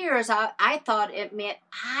 couple years, I thought it meant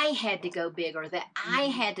I had to go bigger, that I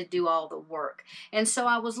had to do all the work. And so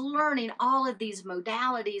I was learning all of these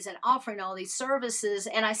modalities and offering all these services,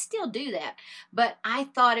 and I still do that. But I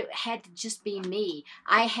thought it had to just be me.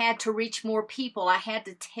 I had to reach more people. I had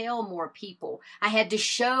to tell more people. I had to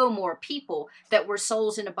show more people that we're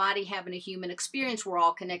souls in a body having a human experience. We're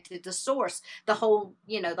all connected to source, the whole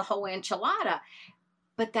enchilada.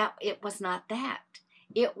 But that it was not that.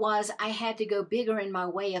 It was I had to go bigger in my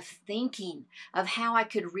way of thinking of how I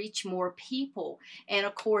could reach more people. And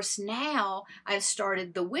of course now I've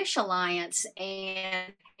started the Wish Alliance,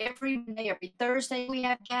 and every day, every Thursday we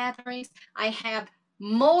have gatherings. I have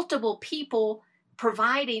multiple people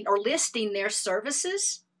providing or listing their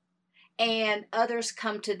services, and others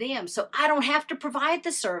come to them. So I don't have to provide the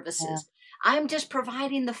Yeah. services. I'm just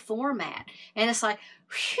providing the format. And it's like,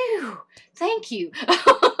 phew, thank you.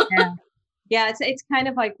 Yeah. Yeah, it's kind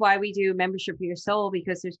of like why we do membership for your soul,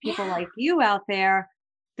 because there's people Yeah. like you out there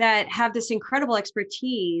that have this incredible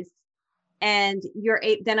expertise, and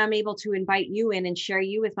then I'm able to invite you in and share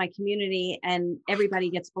you with my community, and everybody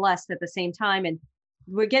gets blessed at the same time. And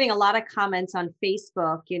we're getting a lot of comments on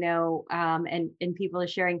Facebook, and people are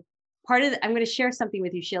sharing I'm going to share something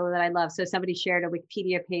with you, Sheila, that I love. So somebody shared a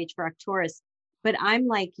Wikipedia page for Arcturus, but I'm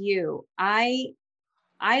like you. I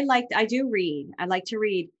do read. I like to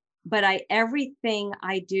read, but everything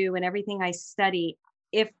I do and everything I study,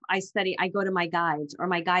 if I study, I go to my guides, or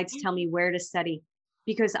my guides tell me where to study,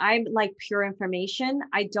 because I like pure information.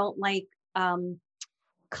 I don't like um,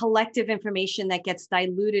 collective information that gets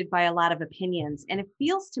diluted by a lot of opinions. And it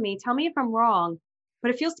feels to me, tell me if I'm wrong,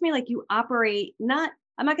 but it feels to me like you operate not,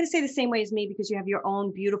 I'm not going to say the same way as me, because you have your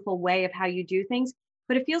own beautiful way of how you do things,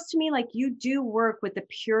 but it feels to me like you do work with the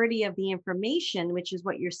purity of the information, which is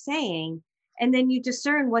what you're saying. And then you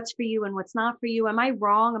discern what's for you and what's not for you. Am I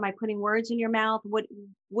wrong? Am I putting words in your mouth? What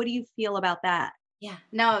do you feel about that? Yeah.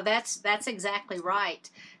 No, that's exactly right.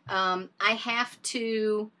 I have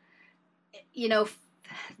to, you know,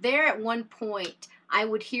 there at one point, I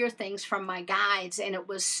would hear things from my guides, and it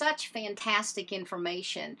was such fantastic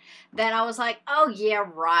information that I was like, oh, yeah,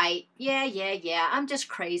 right. Yeah, yeah, yeah. I'm just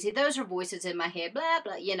crazy. Those are voices in my head, blah,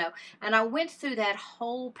 blah. And I went through that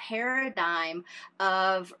whole paradigm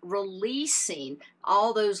of releasing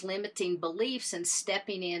all those limiting beliefs and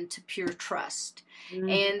stepping into pure trust. Mm,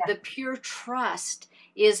 And the pure trust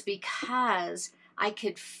is because I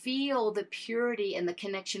could feel the purity and the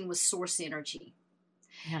connection with source energy.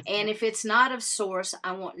 yes. And if it's not of source,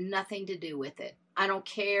 I want nothing to do with it. I don't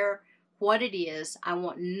care what it is, I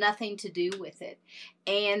want nothing to do with it.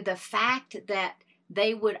 And the fact that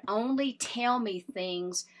they would only tell me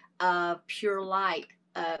things of pure light,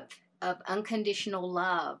 of unconditional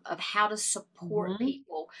love, of how to support Hmm.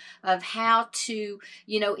 people, of how to,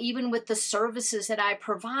 even with the services that I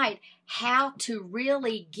provide, how to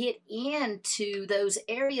really get into those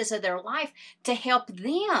areas of their life to help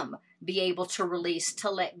them be able to release, to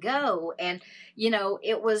let go. And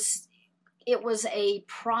it was a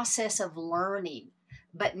process of learning,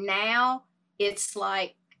 but now it's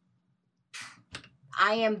like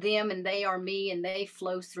I am them and they are me, and they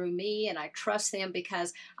flow through me, and I trust them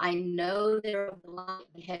because I know they're of the light.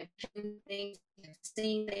 They have done things, I've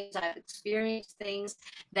seen things, I've experienced things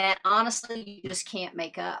that honestly you just can't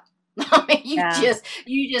make up. I mean, you Yeah. just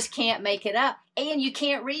you just can't make it up, and you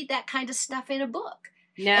can't read that kind of stuff in a book.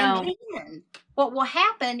 And No. then what will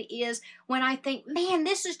happen is when I think, man,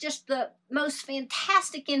 this is just the most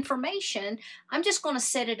fantastic information, I'm just going to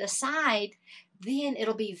set it aside. Then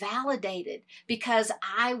it'll be validated because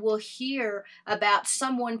I will hear about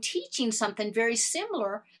someone teaching something very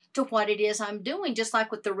similar to what it is I'm doing, just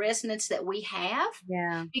like with the resonance that we have,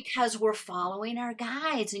 Yeah. because we're following our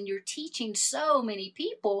guides and you're teaching so many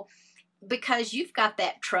people because you've got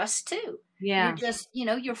that trust too. You're Yeah. just,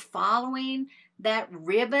 you're following that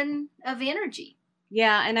ribbon of energy.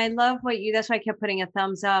 Yeah, and I love that's why I kept putting a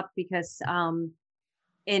thumbs up, because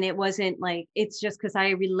and it wasn't like, it's just because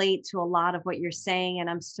I relate to a lot of what you're saying, and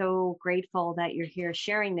I'm so grateful that you're here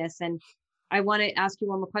sharing this. And I want to ask you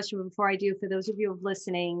one more question, but before I do, for those of you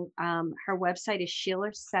listening, her website is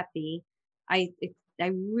Sheila Seppi. I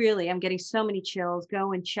really, I'm getting so many chills.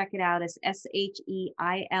 Go and check it out. It's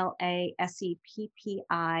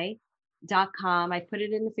SHEILASEPPI.com. I put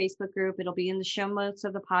it in the Facebook group. It'll be in the show notes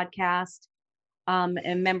of the podcast,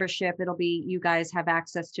 and membership. It'll be, you guys have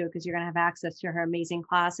access to it because you're going to have access to her amazing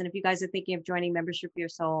class. And if you guys are thinking of joining Membership for Your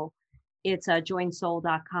Soul, it's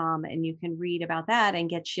joinsoul.com, and you can read about that and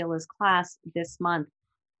get Sheila's class this month.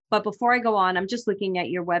 But before I go on, I'm just looking at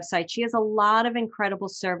your website. She has a lot of incredible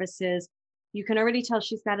services. You can already tell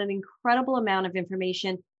she's got an incredible amount of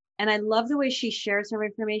information. And I love the way she shares her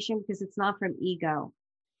information, because it's not from ego.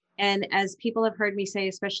 And as people have heard me say,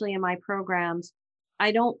 especially in my programs,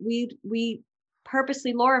 I don't, we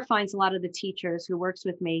purposely, Laura finds a lot of the teachers who works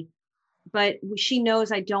with me, but she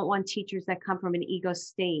knows I don't want teachers that come from an ego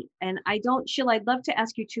state. And I don't, Sheila, I'd love to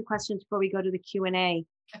ask you two questions before we go to the Q&A.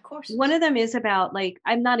 Of course. One of them is about, like,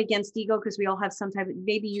 I'm not against ego, because we all have some type of,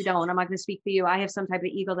 maybe you don't, I'm not going to speak for you. I have some type of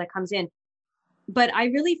ego that comes in, but I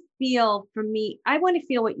really feel, for me, I want to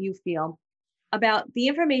feel what you feel about the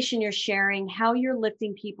information you're sharing, how you're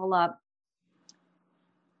lifting people up.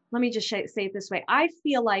 Let me just say it this way. I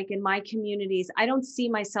feel like in my communities, I don't see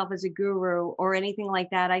myself as a guru or anything like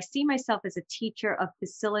that. I see myself as a teacher, a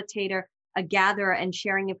facilitator, a gatherer, and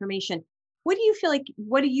sharing information. What do you feel like,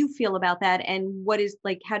 what do you feel about that? And what is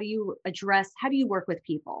like, how do you work with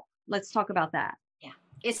people? Let's talk about that. Yeah,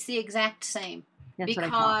 it's the exact same, That's what I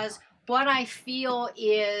thought. because what I feel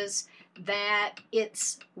is that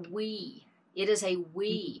it's we. It is a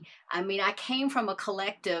we. Mhm. I mean, I came from a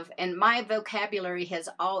collective, and my vocabulary has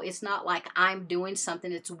all, it's not like I'm doing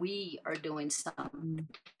something, it's we are doing something.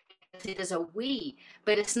 Mm. It is a we,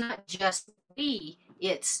 but it's not just we,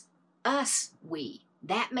 it's us we.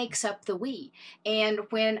 That makes up the we. And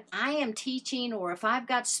when I am teaching, or if I've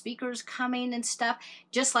got speakers coming and stuff,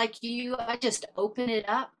 just like you, I just open it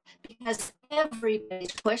up, because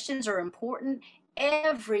everybody's questions are important.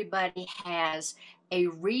 Everybody has a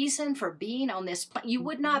reason for being on this planet. You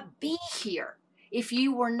would Mhm. not be here if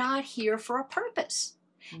you were not here for a purpose,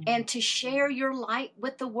 Mhm. and to share your light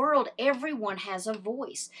with the world. Everyone has a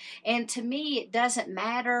voice. And to me, it doesn't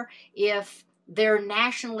matter if they're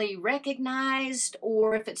nationally recognized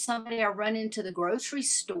or if it's somebody I run into the grocery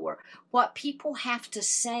store. What people have to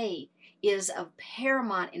say is of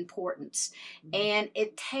paramount importance. Mhm. And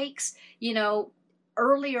it takes,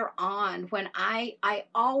 earlier on, when I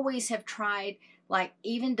always have tried, like,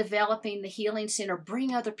 even developing the healing center,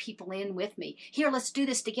 bring other people in with me. Here, let's do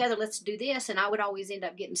this together, let's do this. And I would always end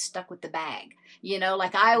up getting stuck with the bag.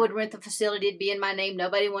 Like, I would rent the facility, it'd be in my name,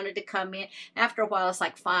 nobody wanted to come in. After a while, it's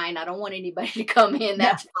like, fine, I don't want anybody to come in, Yeah.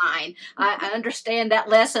 that's fine. I understand that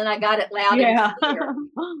lesson, I got it loud and Yeah. clear.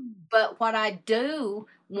 But what I do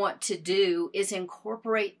want to do is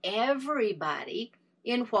incorporate everybody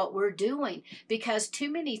in what we're doing, because too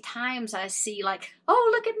many times I see, like, oh,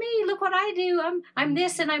 look at me, look what I do, I'm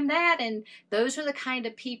this and I'm that. And those are the kind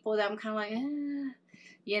of people that I'm kind of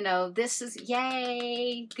like, this is,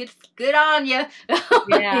 yay, good on you. Yeah.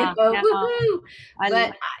 Yeah. Woohoo. I But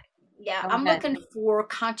love, yeah, go I'm ahead. looking for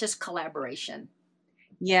conscious collaboration.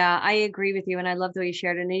 Yeah, I agree with you. And I love the way you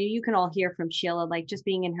shared it. And you can all hear from Sheila, like just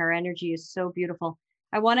being in her energy is so beautiful.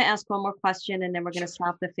 I want to ask one more question and then we're going to Sure.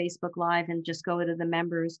 stop the Facebook Live and just go to the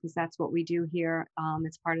members because that's what we do here.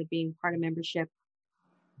 It's part of being part of membership.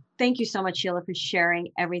 Thank you so much, Sheila, for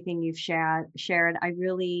sharing everything you've shared. I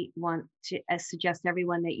really want to suggest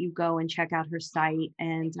everyone that you go and check out her site.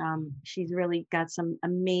 And she's really got some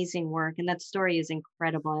amazing work. And that story is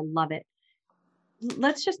incredible. I love it.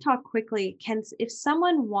 Let's just talk quickly. If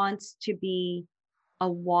someone wants to be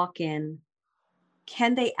a walk-in,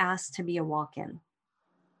 can they ask to be a walk-in?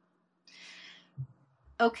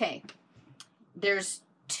 Okay, there's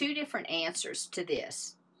two different answers to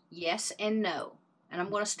this, yes and no. And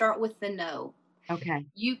I'm going to start with the no. Okay.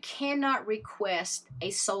 You cannot request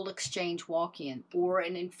a soul exchange walk in, or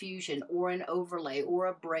an infusion, or an overlay, or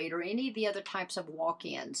a braid, or any of the other types of walk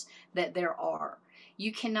ins that there are.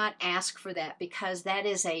 You cannot ask for that, because that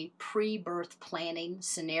is a pre birth planning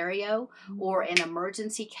scenario or Mhm. an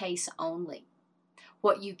emergency case only.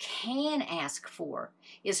 What you can ask for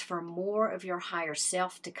is for more of your higher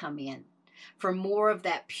self to come in, for more of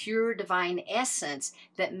that pure divine essence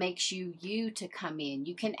that makes you you to come in.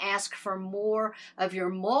 You can ask for more of your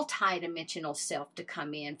multidimensional self to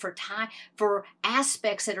come in, for time, for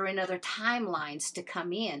aspects that are in other timelines to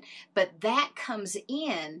come in. But that comes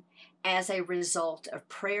in as a result of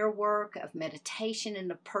prayer work, of meditation,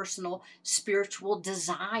 and of personal spiritual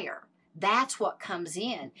desire. That's what comes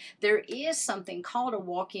in. There is something called a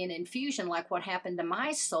walk-in infusion, like what happened to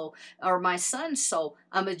my soul, or my son's soul.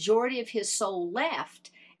 A majority of his soul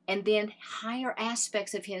left, and then higher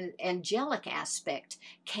aspects of his angelic aspect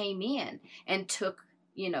came in and took,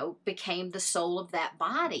 became the soul of that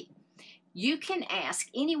body. You can ask,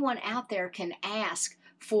 anyone out there can ask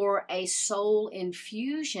for a soul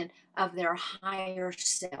infusion of their higher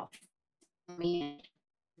self. I mean,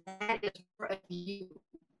 that is for you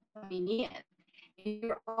coming in.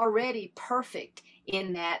 You're already perfect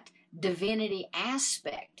in that divinity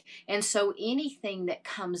aspect. And so anything that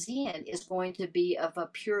comes in is going to be of a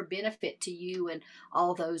pure benefit to you and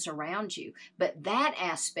all those around you. But that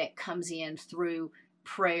aspect comes in through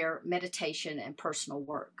prayer, meditation, and personal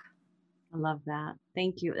work. I love that.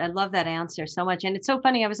 Thank you. I love that answer so much. And it's so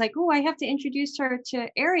funny. I was like, oh, I have to introduce her to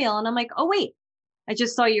Ariel. And I'm like, oh, wait, I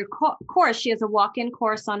just saw your course. She has a walk-in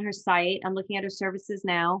course on her site. I'm looking at her services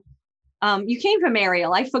now. You came from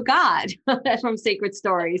Ariel. I forgot from Sacred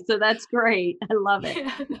Stories. So that's great. I love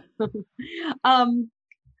it. um,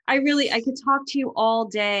 I could talk to you all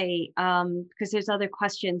day because there's other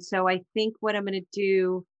questions. So I think what I'm going to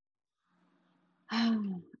do,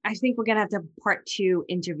 I think we're going to have to part two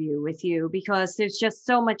interview with you because there's just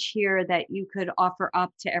so much here that you could offer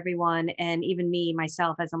up to everyone and even me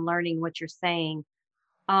myself as I'm learning what you're saying.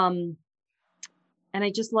 Um, and I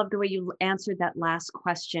just love the way you answered that last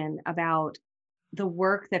question about the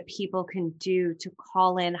work that people can do to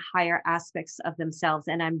call in higher aspects of themselves.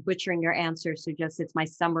 And I'm butchering your answer, so just it's my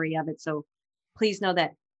summary of it. So please know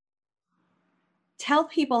that. Tell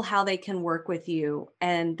people how they can work with you,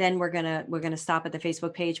 and then we're gonna stop at the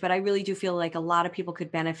Facebook page. But I really do feel like a lot of people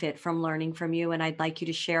could benefit from learning from you, and I'd like you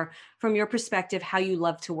to share from your perspective how you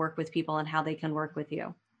love to work with people and how they can work with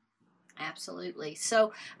you. Absolutely.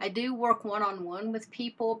 So I do work one on one with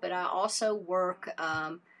people, but I also work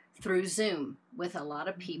through Zoom with a lot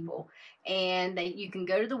of Mhm. people. And you can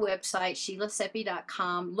go to the website,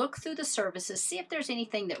 SheilaSeppi.com, look through the services, see if there's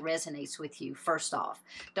anything that resonates with you, first off.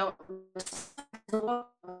 Don't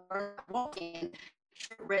walk in,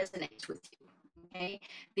 resonates with you. Okay.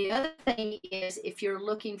 The other thing is if you're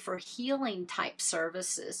looking for healing type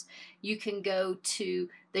services, you can go to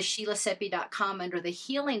the SheilaSeppi.com under the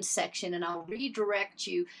healing section, and I'll redirect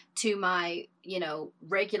you to my,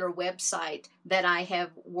 regular website that I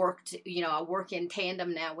have worked, I work in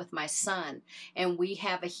tandem now with my son, and we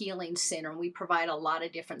have a healing center and we provide a lot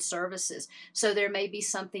of different services. So there may be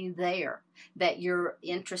something there that you're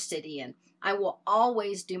interested in. I will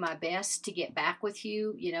always do my best to get back with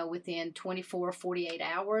you, within 24, 48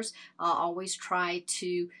 hours. I'll always try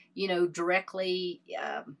to, directly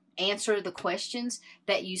answer the questions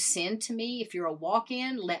that you send to me. If you're a walk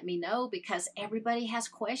in, let me know, because everybody has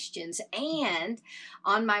questions. And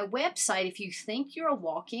on my website, if you think you're a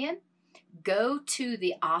walk in, go to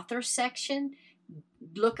the author section,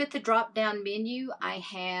 look at the drop down menu. I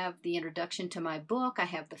have the introduction to my book. I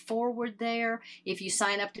have the foreword there. If you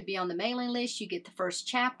sign up to be on the mailing list, you get the first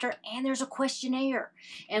chapter, and there's a questionnaire.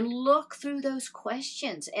 And look through those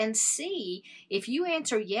questions and see if you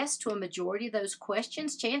answer yes to a majority of those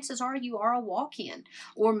questions, chances are you are a walk in.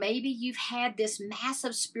 Or maybe you've had this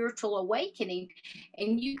massive spiritual awakening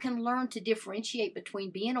and you can learn to differentiate between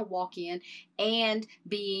being a walk in and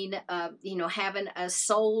being, having a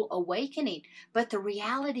soul awakening. But the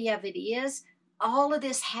reality of it is, all of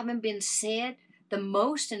this having been said, the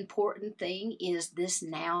most important thing is this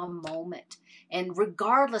now moment. And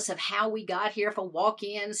regardless of how we got here, if a walk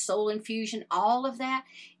in, soul infusion, all of that,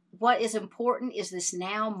 what is important is this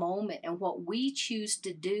now moment and what we choose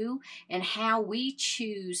to do and how we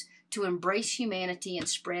choose to embrace humanity and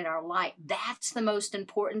spread our light. That's the most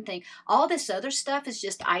important thing. All this other stuff is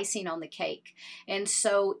just icing on the cake. And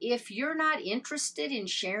so if you're not interested in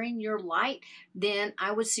sharing your light, then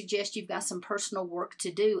I would suggest you've got some personal work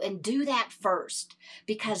to do, and do that first,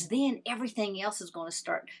 because then everything else is going to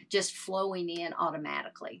start just flowing in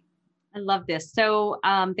automatically. I love this. So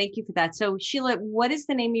thank you for that. So Sheila, what is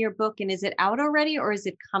the name of your book, and is it out already or is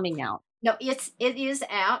it coming out? No, it is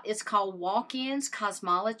out. It's called Walk-ins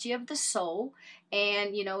Cosmology of the Soul,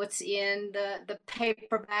 and it's in the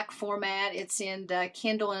paperback format. It's in the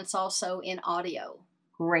Kindle, and it's also in audio.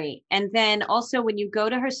 Great. And then also when you go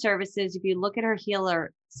to her services, if you look at her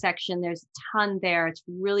healer section, there's a ton there. It's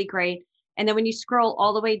really great. And then when you scroll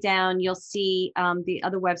all the way down, you'll see the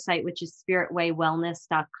other website, which is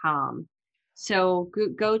spiritwaywellness.com. So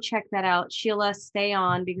go check that out. Sheila, stay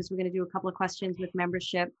on because we're going to do a couple of questions with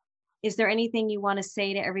membership. Is there anything you want to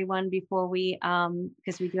say to everyone before we,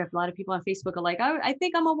 because we do have a lot of people on Facebook are like, oh, I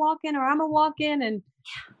think I'm a walk-in or I'm a walk-in.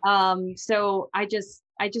 And so I just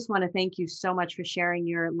want to thank you so much for sharing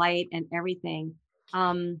your light and everything.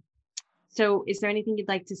 Um, so is there anything you'd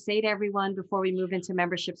like to say to everyone before we move into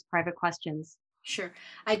membership's private questions? Sure.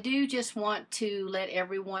 I do just want to let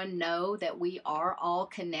everyone know that we are all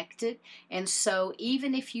connected. And so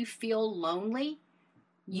even if you feel lonely,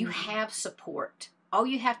 you Mm, have support. All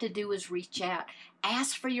you have to do is reach out,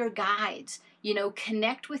 ask for your guides,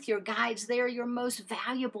 connect with your guides. They're your most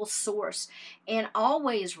valuable source. And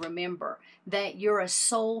always remember that you're a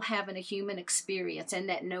soul having a human experience, and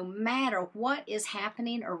that no matter what is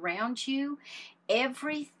happening around you,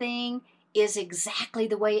 everything is exactly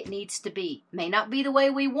the way it needs to be. May not be the way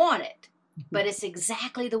we want it, but it's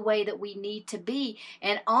exactly the way that we need to be.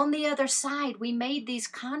 And on the other side, we made these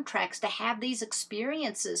contracts to have these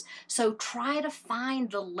experiences. So try to find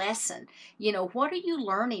the lesson. What are you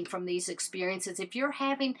learning from these experiences? If you're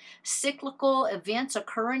having cyclical events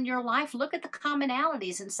occur in your life, look at the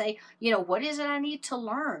commonalities and say, what is it I need to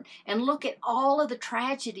learn? And look at all of the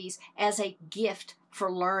tragedies as a gift for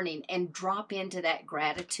learning, and drop into that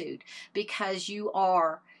gratitude, because you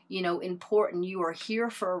are, important. You are here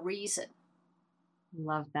for a reason.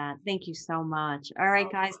 Love that. Thank you so much. All right,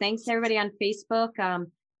 guys. Thanks to everybody on Facebook.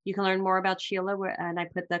 You can learn more about Sheila, and I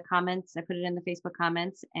put it in the Facebook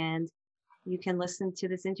comments, and you can listen to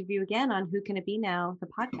this interview again on Who Can It Be Now, the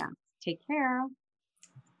podcast. Take care.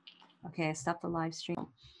 Okay, I stopped the live stream.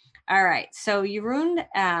 All right. So Jeroen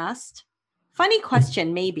asked, funny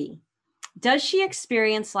question, maybe. Does she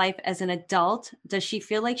experience life as an adult? Does she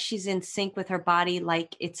feel like she's in sync with her body,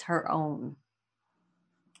 like it's her own?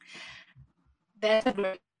 That's a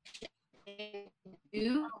very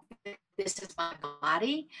do. This is my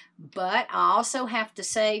body, but I also have to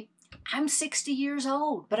say I'm 60 years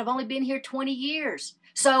old, but I've only been here 20 years.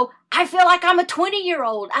 So I feel like I'm a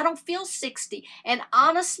 20-year-old. I don't feel 60. And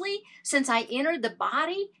honestly, since I entered the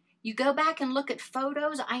body, you go back and look at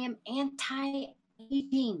photos, I am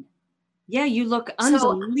anti-aging. Yeah, you look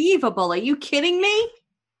So unbelievable. Are you kidding me?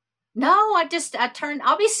 no,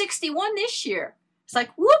 I'll be 61 this year. It's like,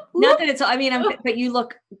 whoop, Not whoop. that it's, I mean, but you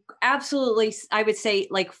look absolutely, I would say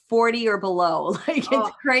like 40 or below. Like it's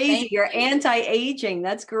Oh, crazy. thank You're you. anti-aging.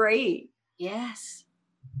 That's great. Yes.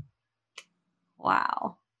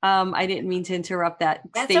 Wow. I didn't mean to interrupt that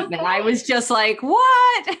That's statement. I okay. was just like,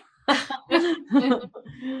 what?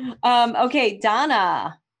 Okay,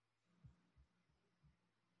 Donna,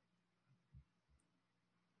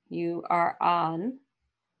 you are on.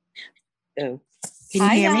 Oh, can you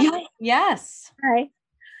Hi, hear me? Donna. Yes. Hi.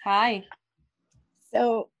 Hi.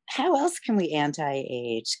 So, how else can we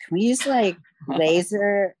anti-age? Can we use like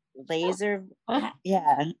laser?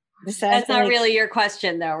 Yeah. Besides, That's not really your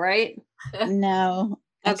question, though, right? no.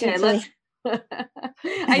 Okay, Actually,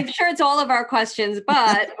 I'm sure it's all of our questions,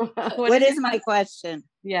 but what is my question?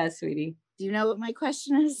 Yeah, sweetie. Do you know what my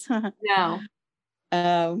question is? No.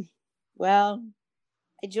 Well,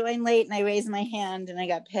 I joined late and I raised my hand and I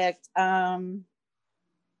got picked. Were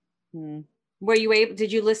you able,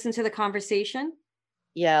 did you listen to the conversation?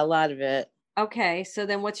 Yeah, a lot of it. Okay, so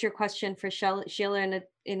then what's your question for Sheila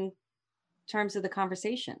in terms of the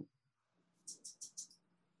conversation?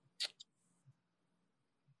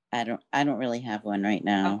 I don't really have one right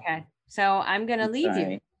now. Okay, so I'm gonna leave you.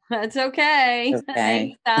 Sorry. That's okay. Okay.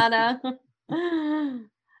 Thanks, Donna.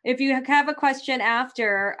 If you have a question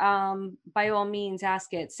after, by all means,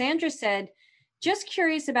 ask it. Sandra said, just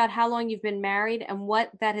curious about how long you've been married and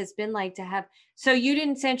what that has been like to have. So you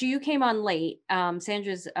didn't, Sandra, you came on late.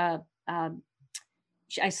 Sandra's, I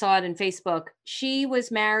saw it in Facebook. She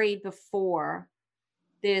was married before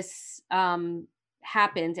this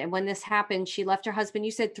happened. And when this happened, she left her husband.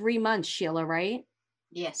 You said 3 months, Sheila, right?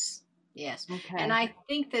 Yes. Yes. Okay. And I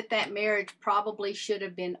think that marriage probably should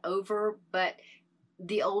have been over, but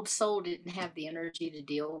the old soul didn't have the energy to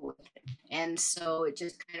deal with it. And so it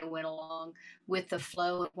just kind of went along with the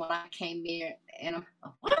flow. When I came in and I'm,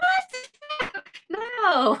 what?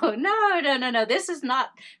 No. This is not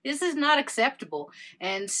acceptable.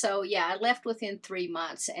 And so, yeah, I left within 3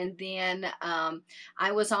 months. And then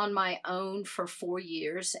I was on my own for 4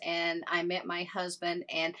 years and I met my husband.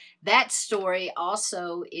 And that story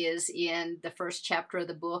also is in the first chapter of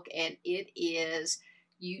the book. And it is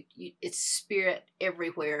it's spirit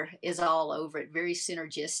everywhere, is all over it, very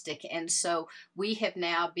synergistic. And so we have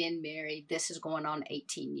now been married, this is going on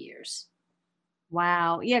 18 years.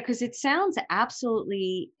 Wow. Yeah, because it sounds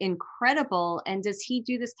absolutely incredible. And does he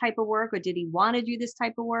do this type of work or did he want to do this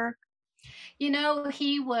type of work? You know,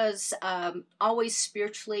 he was always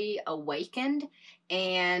spiritually awakened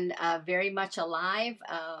and very much alive.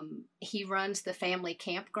 He runs the family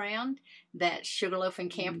campground, that Sugarloaf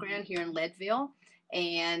and Campground here in Leadville.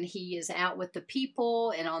 And he is out with the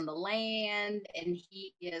people and on the land, and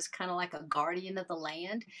he is kind of like a guardian of the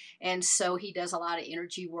land. And so he does a lot of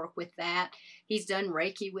energy work with that. He's done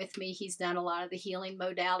Reiki with me, he's done a lot of the healing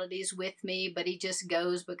modalities with me, but he just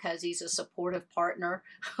goes because he's a supportive partner.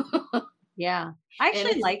 Yeah. I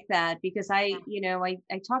actually And like that because I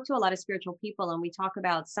talk to a lot of spiritual people and we talk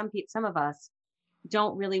about some of us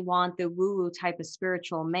don't really want the woo-woo type of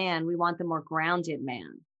spiritual man. We want the more grounded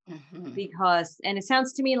man mhm. because, and it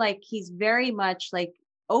sounds to me like he's very much like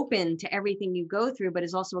open to everything you go through, but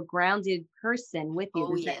is also a grounded person with you.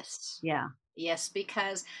 Oh, Does that, yes. yeah. Yes,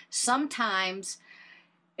 because sometimes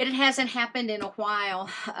it hasn't happened in a while,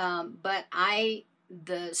 but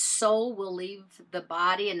the soul will leave the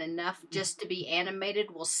body and enough just to be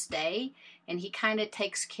animated will stay. And he kind of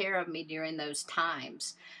takes care of me during those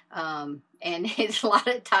times. And it's a lot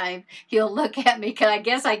of time he'll look at me because I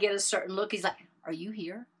guess I get a certain look. He's like, are you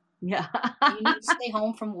here? Yeah. You need to stay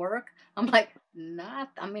home from work? I'm like, not,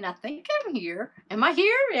 I mean, I think I'm here. Am I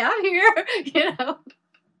here? Yeah, I'm here. You know?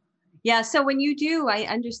 Yeah. So when you do, I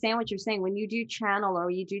understand what you're saying. When you do channel or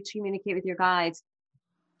you do communicate with your guides,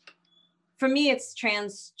 for me, it's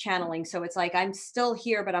trans channeling. So it's like I'm still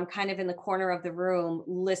here, but I'm kind of in the corner of the room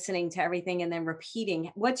listening to everything and then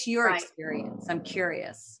repeating. What's your Right. experience? I'm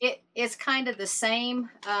curious. It's kind of the same.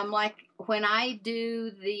 Like when I do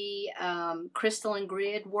the crystal and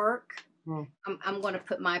grid work, Hmm. I'm going to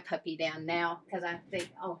put my puppy down now because I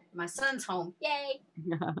think, oh, my son's home. Yay.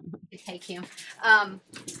 Take him.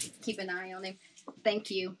 Keep an eye on him. Thank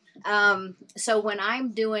you. So when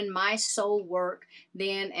I'm doing my soul work,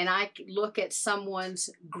 then, and I look at someone's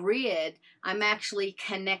grid, I'm actually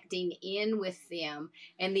connecting in with them,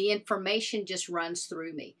 and the information just runs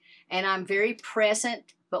through me. And I'm very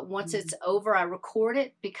present, but once it's over, I record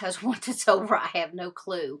it, because once it's over, I have no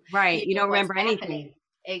clue. Right. You don't what's remember happening. anything.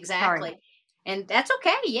 Exactly. Sorry. And that's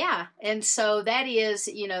okay, yeah. And so that is,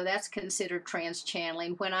 that's considered trans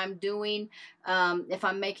channeling. When I'm doing, if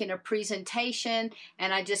I'm making a presentation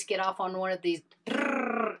and I just get off on one of these,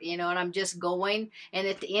 and I'm just going, and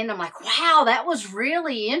at the end I'm like, wow, that was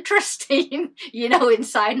really interesting,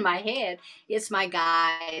 inside my head. It's my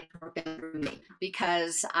guide working through me,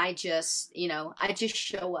 because I just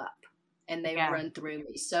show up and they run through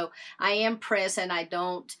me. So I am present. I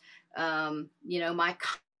don't, my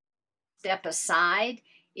step aside,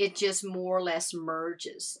 it just more or less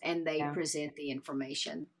merges and they present the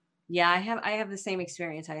information. Yeah, I have the same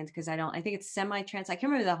experience. Because I think it's semi-trans. I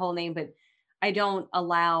can't remember the whole name, but I don't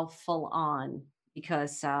allow full on,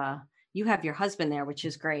 because you have your husband there, which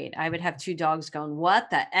is great. I would have two dogs going,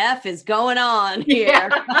 what the F is going on here?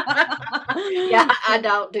 Yeah, I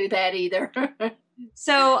don't do that either.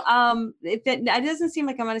 So it doesn't seem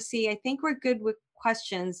like I'm going to see. I think we're good with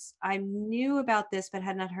questions. I knew about this, but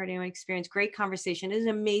had not heard anyone experience. Great conversation. It is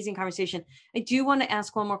an amazing conversation. I do want to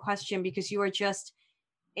ask one more question, because you are just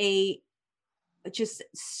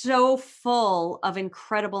so full of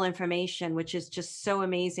incredible information, which is just so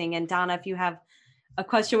amazing. And Donna, if you have a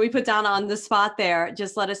question, we put Donna on the spot there,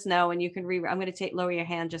 just let us know, and you can I'm going to lower your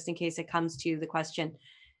hand just in case it comes to the question.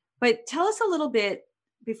 But tell us a little bit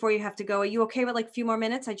before you have to go. Are you okay with like a few more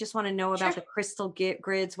minutes? I just want to know about the crystal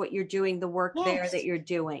grids, what you're doing, the work there that you're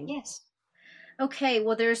doing. Yes. Okay.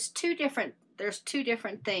 Well, there's two different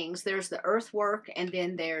things. There's the earth work, and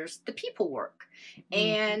then there's the people work.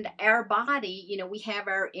 And our body, we have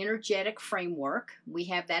our energetic framework. We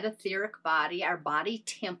have that etheric body, our body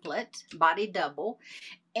template, body double.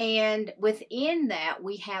 And within that,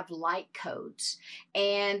 we have light codes.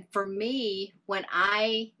 And for me, when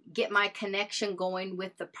I get my connection going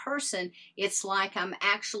with the person, it's like I'm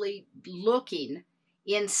actually looking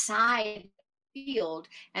inside the field,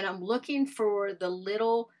 and I'm looking for the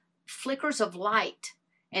little flickers of light.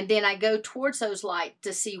 And then I go towards those lights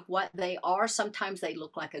to see what they are. Sometimes they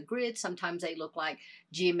look like a grid. Sometimes they look like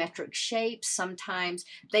geometric shapes. Sometimes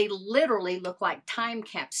they literally look like time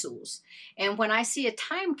capsules. And when I see a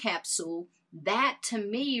time capsule, that to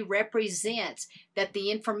me represents that the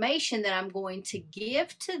information that I'm going to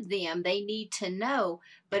give to them, they need to know,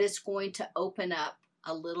 but it's going to open up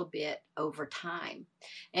a little bit over time.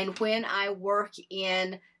 And when I work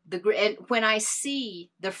in and when I see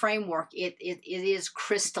the framework, it is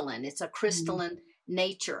crystalline. It's a crystalline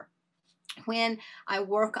nature. When I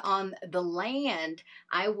work on the land,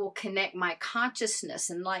 I will connect my consciousness,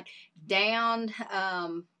 and like down,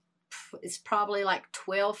 it's probably like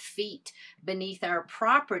 12 feet beneath our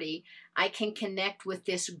property, I can connect with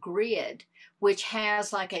this grid, which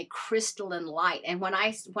has like a crystalline light. And when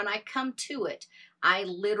I come to it, I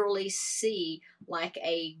literally see like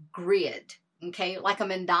a grid. Okay, like a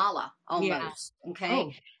mandala almost.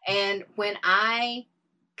 Okay. And when I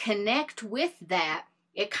connect with that,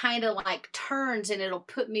 it kind of like turns and it'll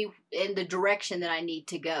put me in the direction that I need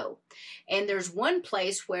to go. And there's one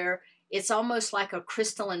place where it's almost like a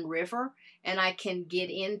crystalline river, and I can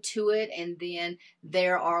get into it, and then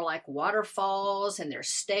there are like waterfalls, and there's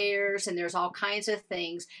stairs, and there's all kinds of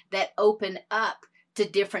things that open up to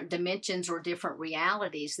different dimensions or different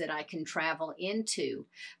realities that I can travel into.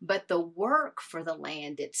 But the work for the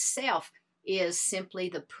land itself is simply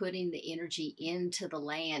the putting the energy into the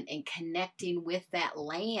land and connecting with that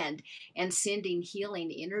land and sending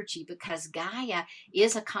healing energy, because Gaia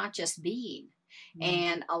is a conscious being.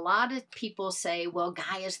 And a lot of people say, well,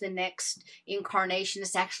 Gaia's the next incarnation.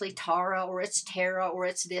 It's actually Tara, or it's Terra, or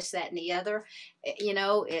it's this, that, and the other.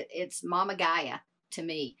 It's Mama Gaia to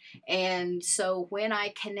me. And so when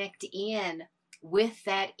I connect in with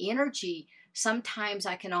that energy, sometimes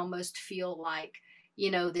I can almost feel like,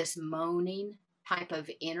 this moaning type of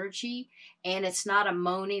energy. And it's not a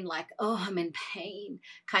moaning like, oh, I'm in pain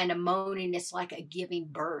kind of moaning. It's like a giving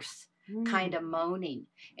birth kind of moaning.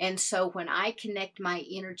 And so when I connect my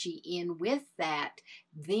energy in with that,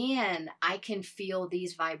 then I can feel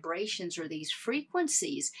these vibrations or these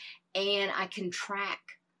frequencies, and I can track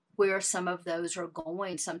where some of those are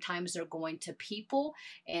going. Sometimes they're going to people,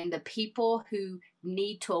 and the people who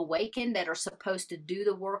need to awaken, that are supposed to do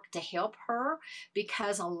the work to help her,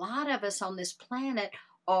 because a lot of us on this planet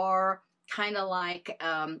are kind of like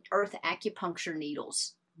earth acupuncture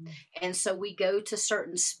needles. And so we go to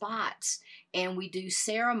certain spots and we do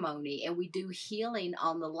ceremony and we do healing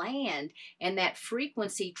on the land. And that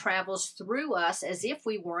frequency travels through us as if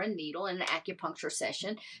we were a needle in an acupuncture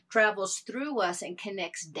session, travels through us and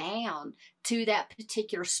connects down to that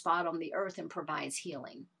particular spot on the earth and provides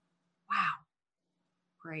healing. Wow.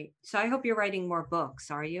 Great. So I hope you're writing more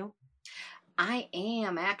books, are you? I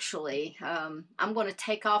am actually. I'm going to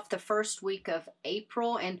take off the first week of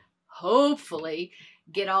April and hopefully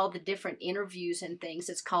get all the different interviews and things.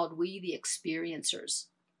 It's called We the Experiencers.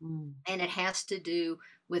 And it has to do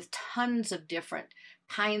with tons of different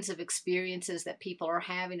kinds of experiences that people are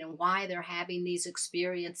having and why they're having these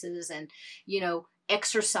experiences, and,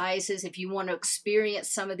 exercises. If you want to experience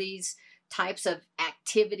some of these types of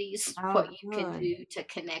activities, what you can do to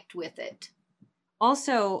connect with it.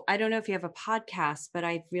 Also, I don't know if you have a podcast, but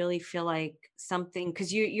I really feel like something,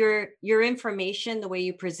 because your information, the way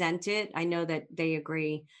you present it, I know that they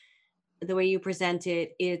agree. The way you present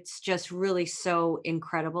it, it's just really so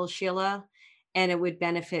incredible, Sheila. And it would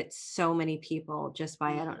benefit so many people just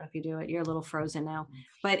by, I don't know if you do it, you're a little frozen now,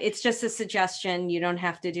 but it's just a suggestion. You don't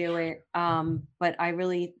have to do it. But I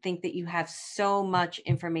really think that you have so much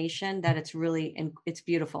information that it's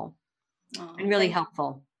beautiful and really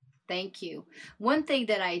helpful. Thank you. One thing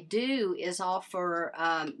that I do is offer,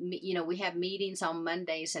 we have meetings on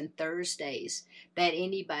Mondays and Thursdays that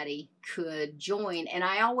anybody could join. And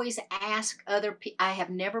I always ask other people, I have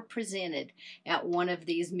never presented at one of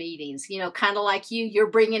these meetings, kind of like you're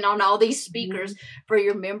bringing on all these speakers for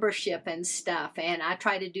your membership and stuff. And I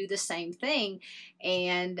try to do the same thing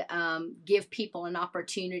and give people an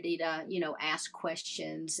opportunity to, ask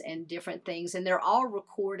questions and different things. And they're all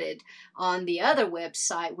recorded on the other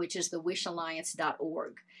website, which is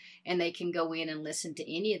thewishalliance.org. And they can go in and listen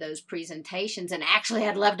to any of those presentations. And actually,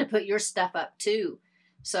 I'd love to put your stuff up too.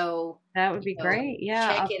 So that would be great.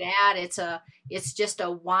 Yeah. Check it out. It's just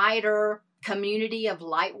a wider community of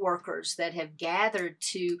light workers that have gathered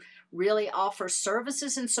to really offer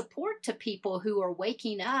services and support to people who are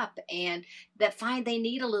waking up and that find they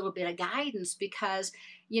need a little bit of guidance, because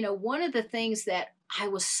one of the things that I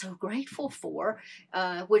was so grateful for,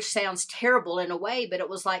 which sounds terrible in a way, but it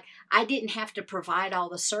was like I didn't have to provide all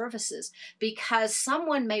the services, because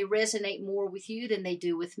someone may resonate more with you than they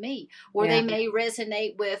do with me, or they may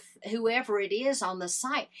resonate with whoever it is on the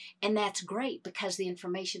site. And that's great because the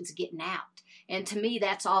information's getting out. And to me,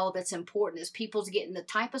 that's all that's important, is people's getting the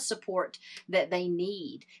type of support that they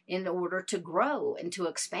need in order to grow and to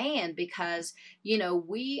expand, because,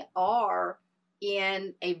 we are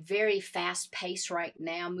in a very fast pace right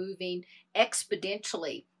now, moving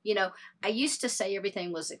exponentially. I used to say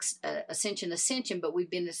everything was ascension, but we've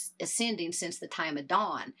been ascending since the time of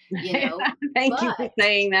dawn. Thank you for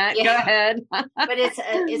saying that. Go ahead. But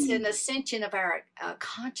it's an ascension of our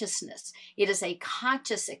consciousness. It is a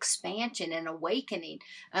conscious expansion and awakening,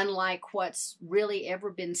 unlike what's really ever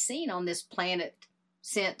been seen on this planet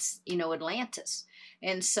since Atlantis.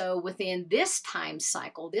 And so within this time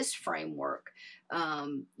cycle, this framework,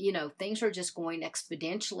 things are just going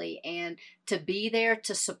exponentially, and to be there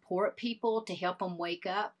to support people, to help them wake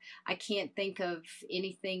up, I can't think of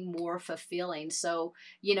anything more fulfilling. So,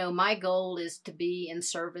 my goal is to be in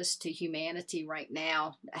service to humanity right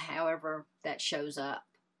now, however that shows up.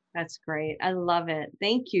 That's great. I love it.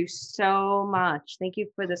 Thank you so much. Thank you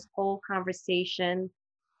for this whole conversation.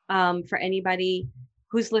 For anybody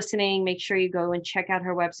who's listening, make sure you go and check out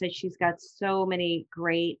her website. She's got so many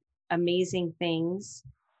great, amazing things.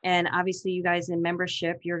 And obviously you guys in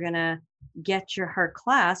membership, you're going to get her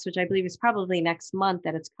class, which I believe is probably next month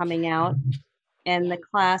that it's coming out. And the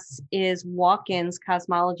class is Walk-ins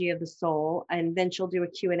Cosmology of the Soul. And then she'll do a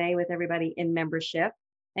Q&A with everybody in membership.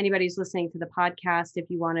 Anybody who's listening to the podcast, if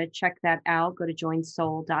you want to check that out, go to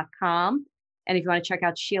joinsoul.com. And if you want to check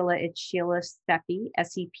out Sheila, it's Sheila Seppi,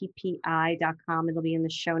 SEPPI.com. It'll be in the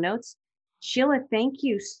show notes. Sheila, thank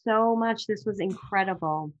you so much. This was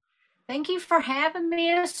incredible. Thank you for having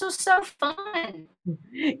me. This was so fun.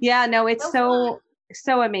 Yeah, no, it's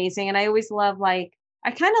so amazing. And I always love, I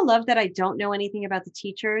kind of love that I don't know anything about the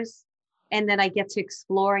teachers, and then I get to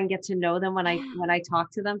explore and get to know them when I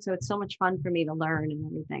talk to them. So it's so much fun for me to learn and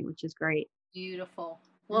everything, which is great. Beautiful.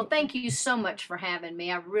 Well, thank you so much for having me.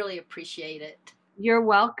 I really appreciate it. You're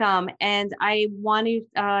welcome. And I want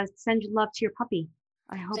to send love to your puppy.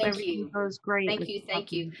 I hope everything goes great.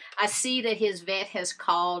 Thank you. I see that his vet has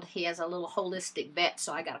called. He has a little holistic vet,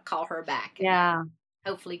 so I got to call her back. Yeah.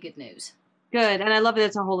 Hopefully good news. Good. And I love that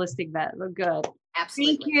it's a holistic vet. Look good.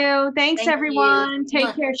 Absolutely. Thank you. Thanks, everyone.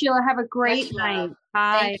 Take care, Sheila. Have a great night.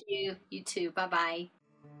 Bye. Thank you. You too. Bye-bye.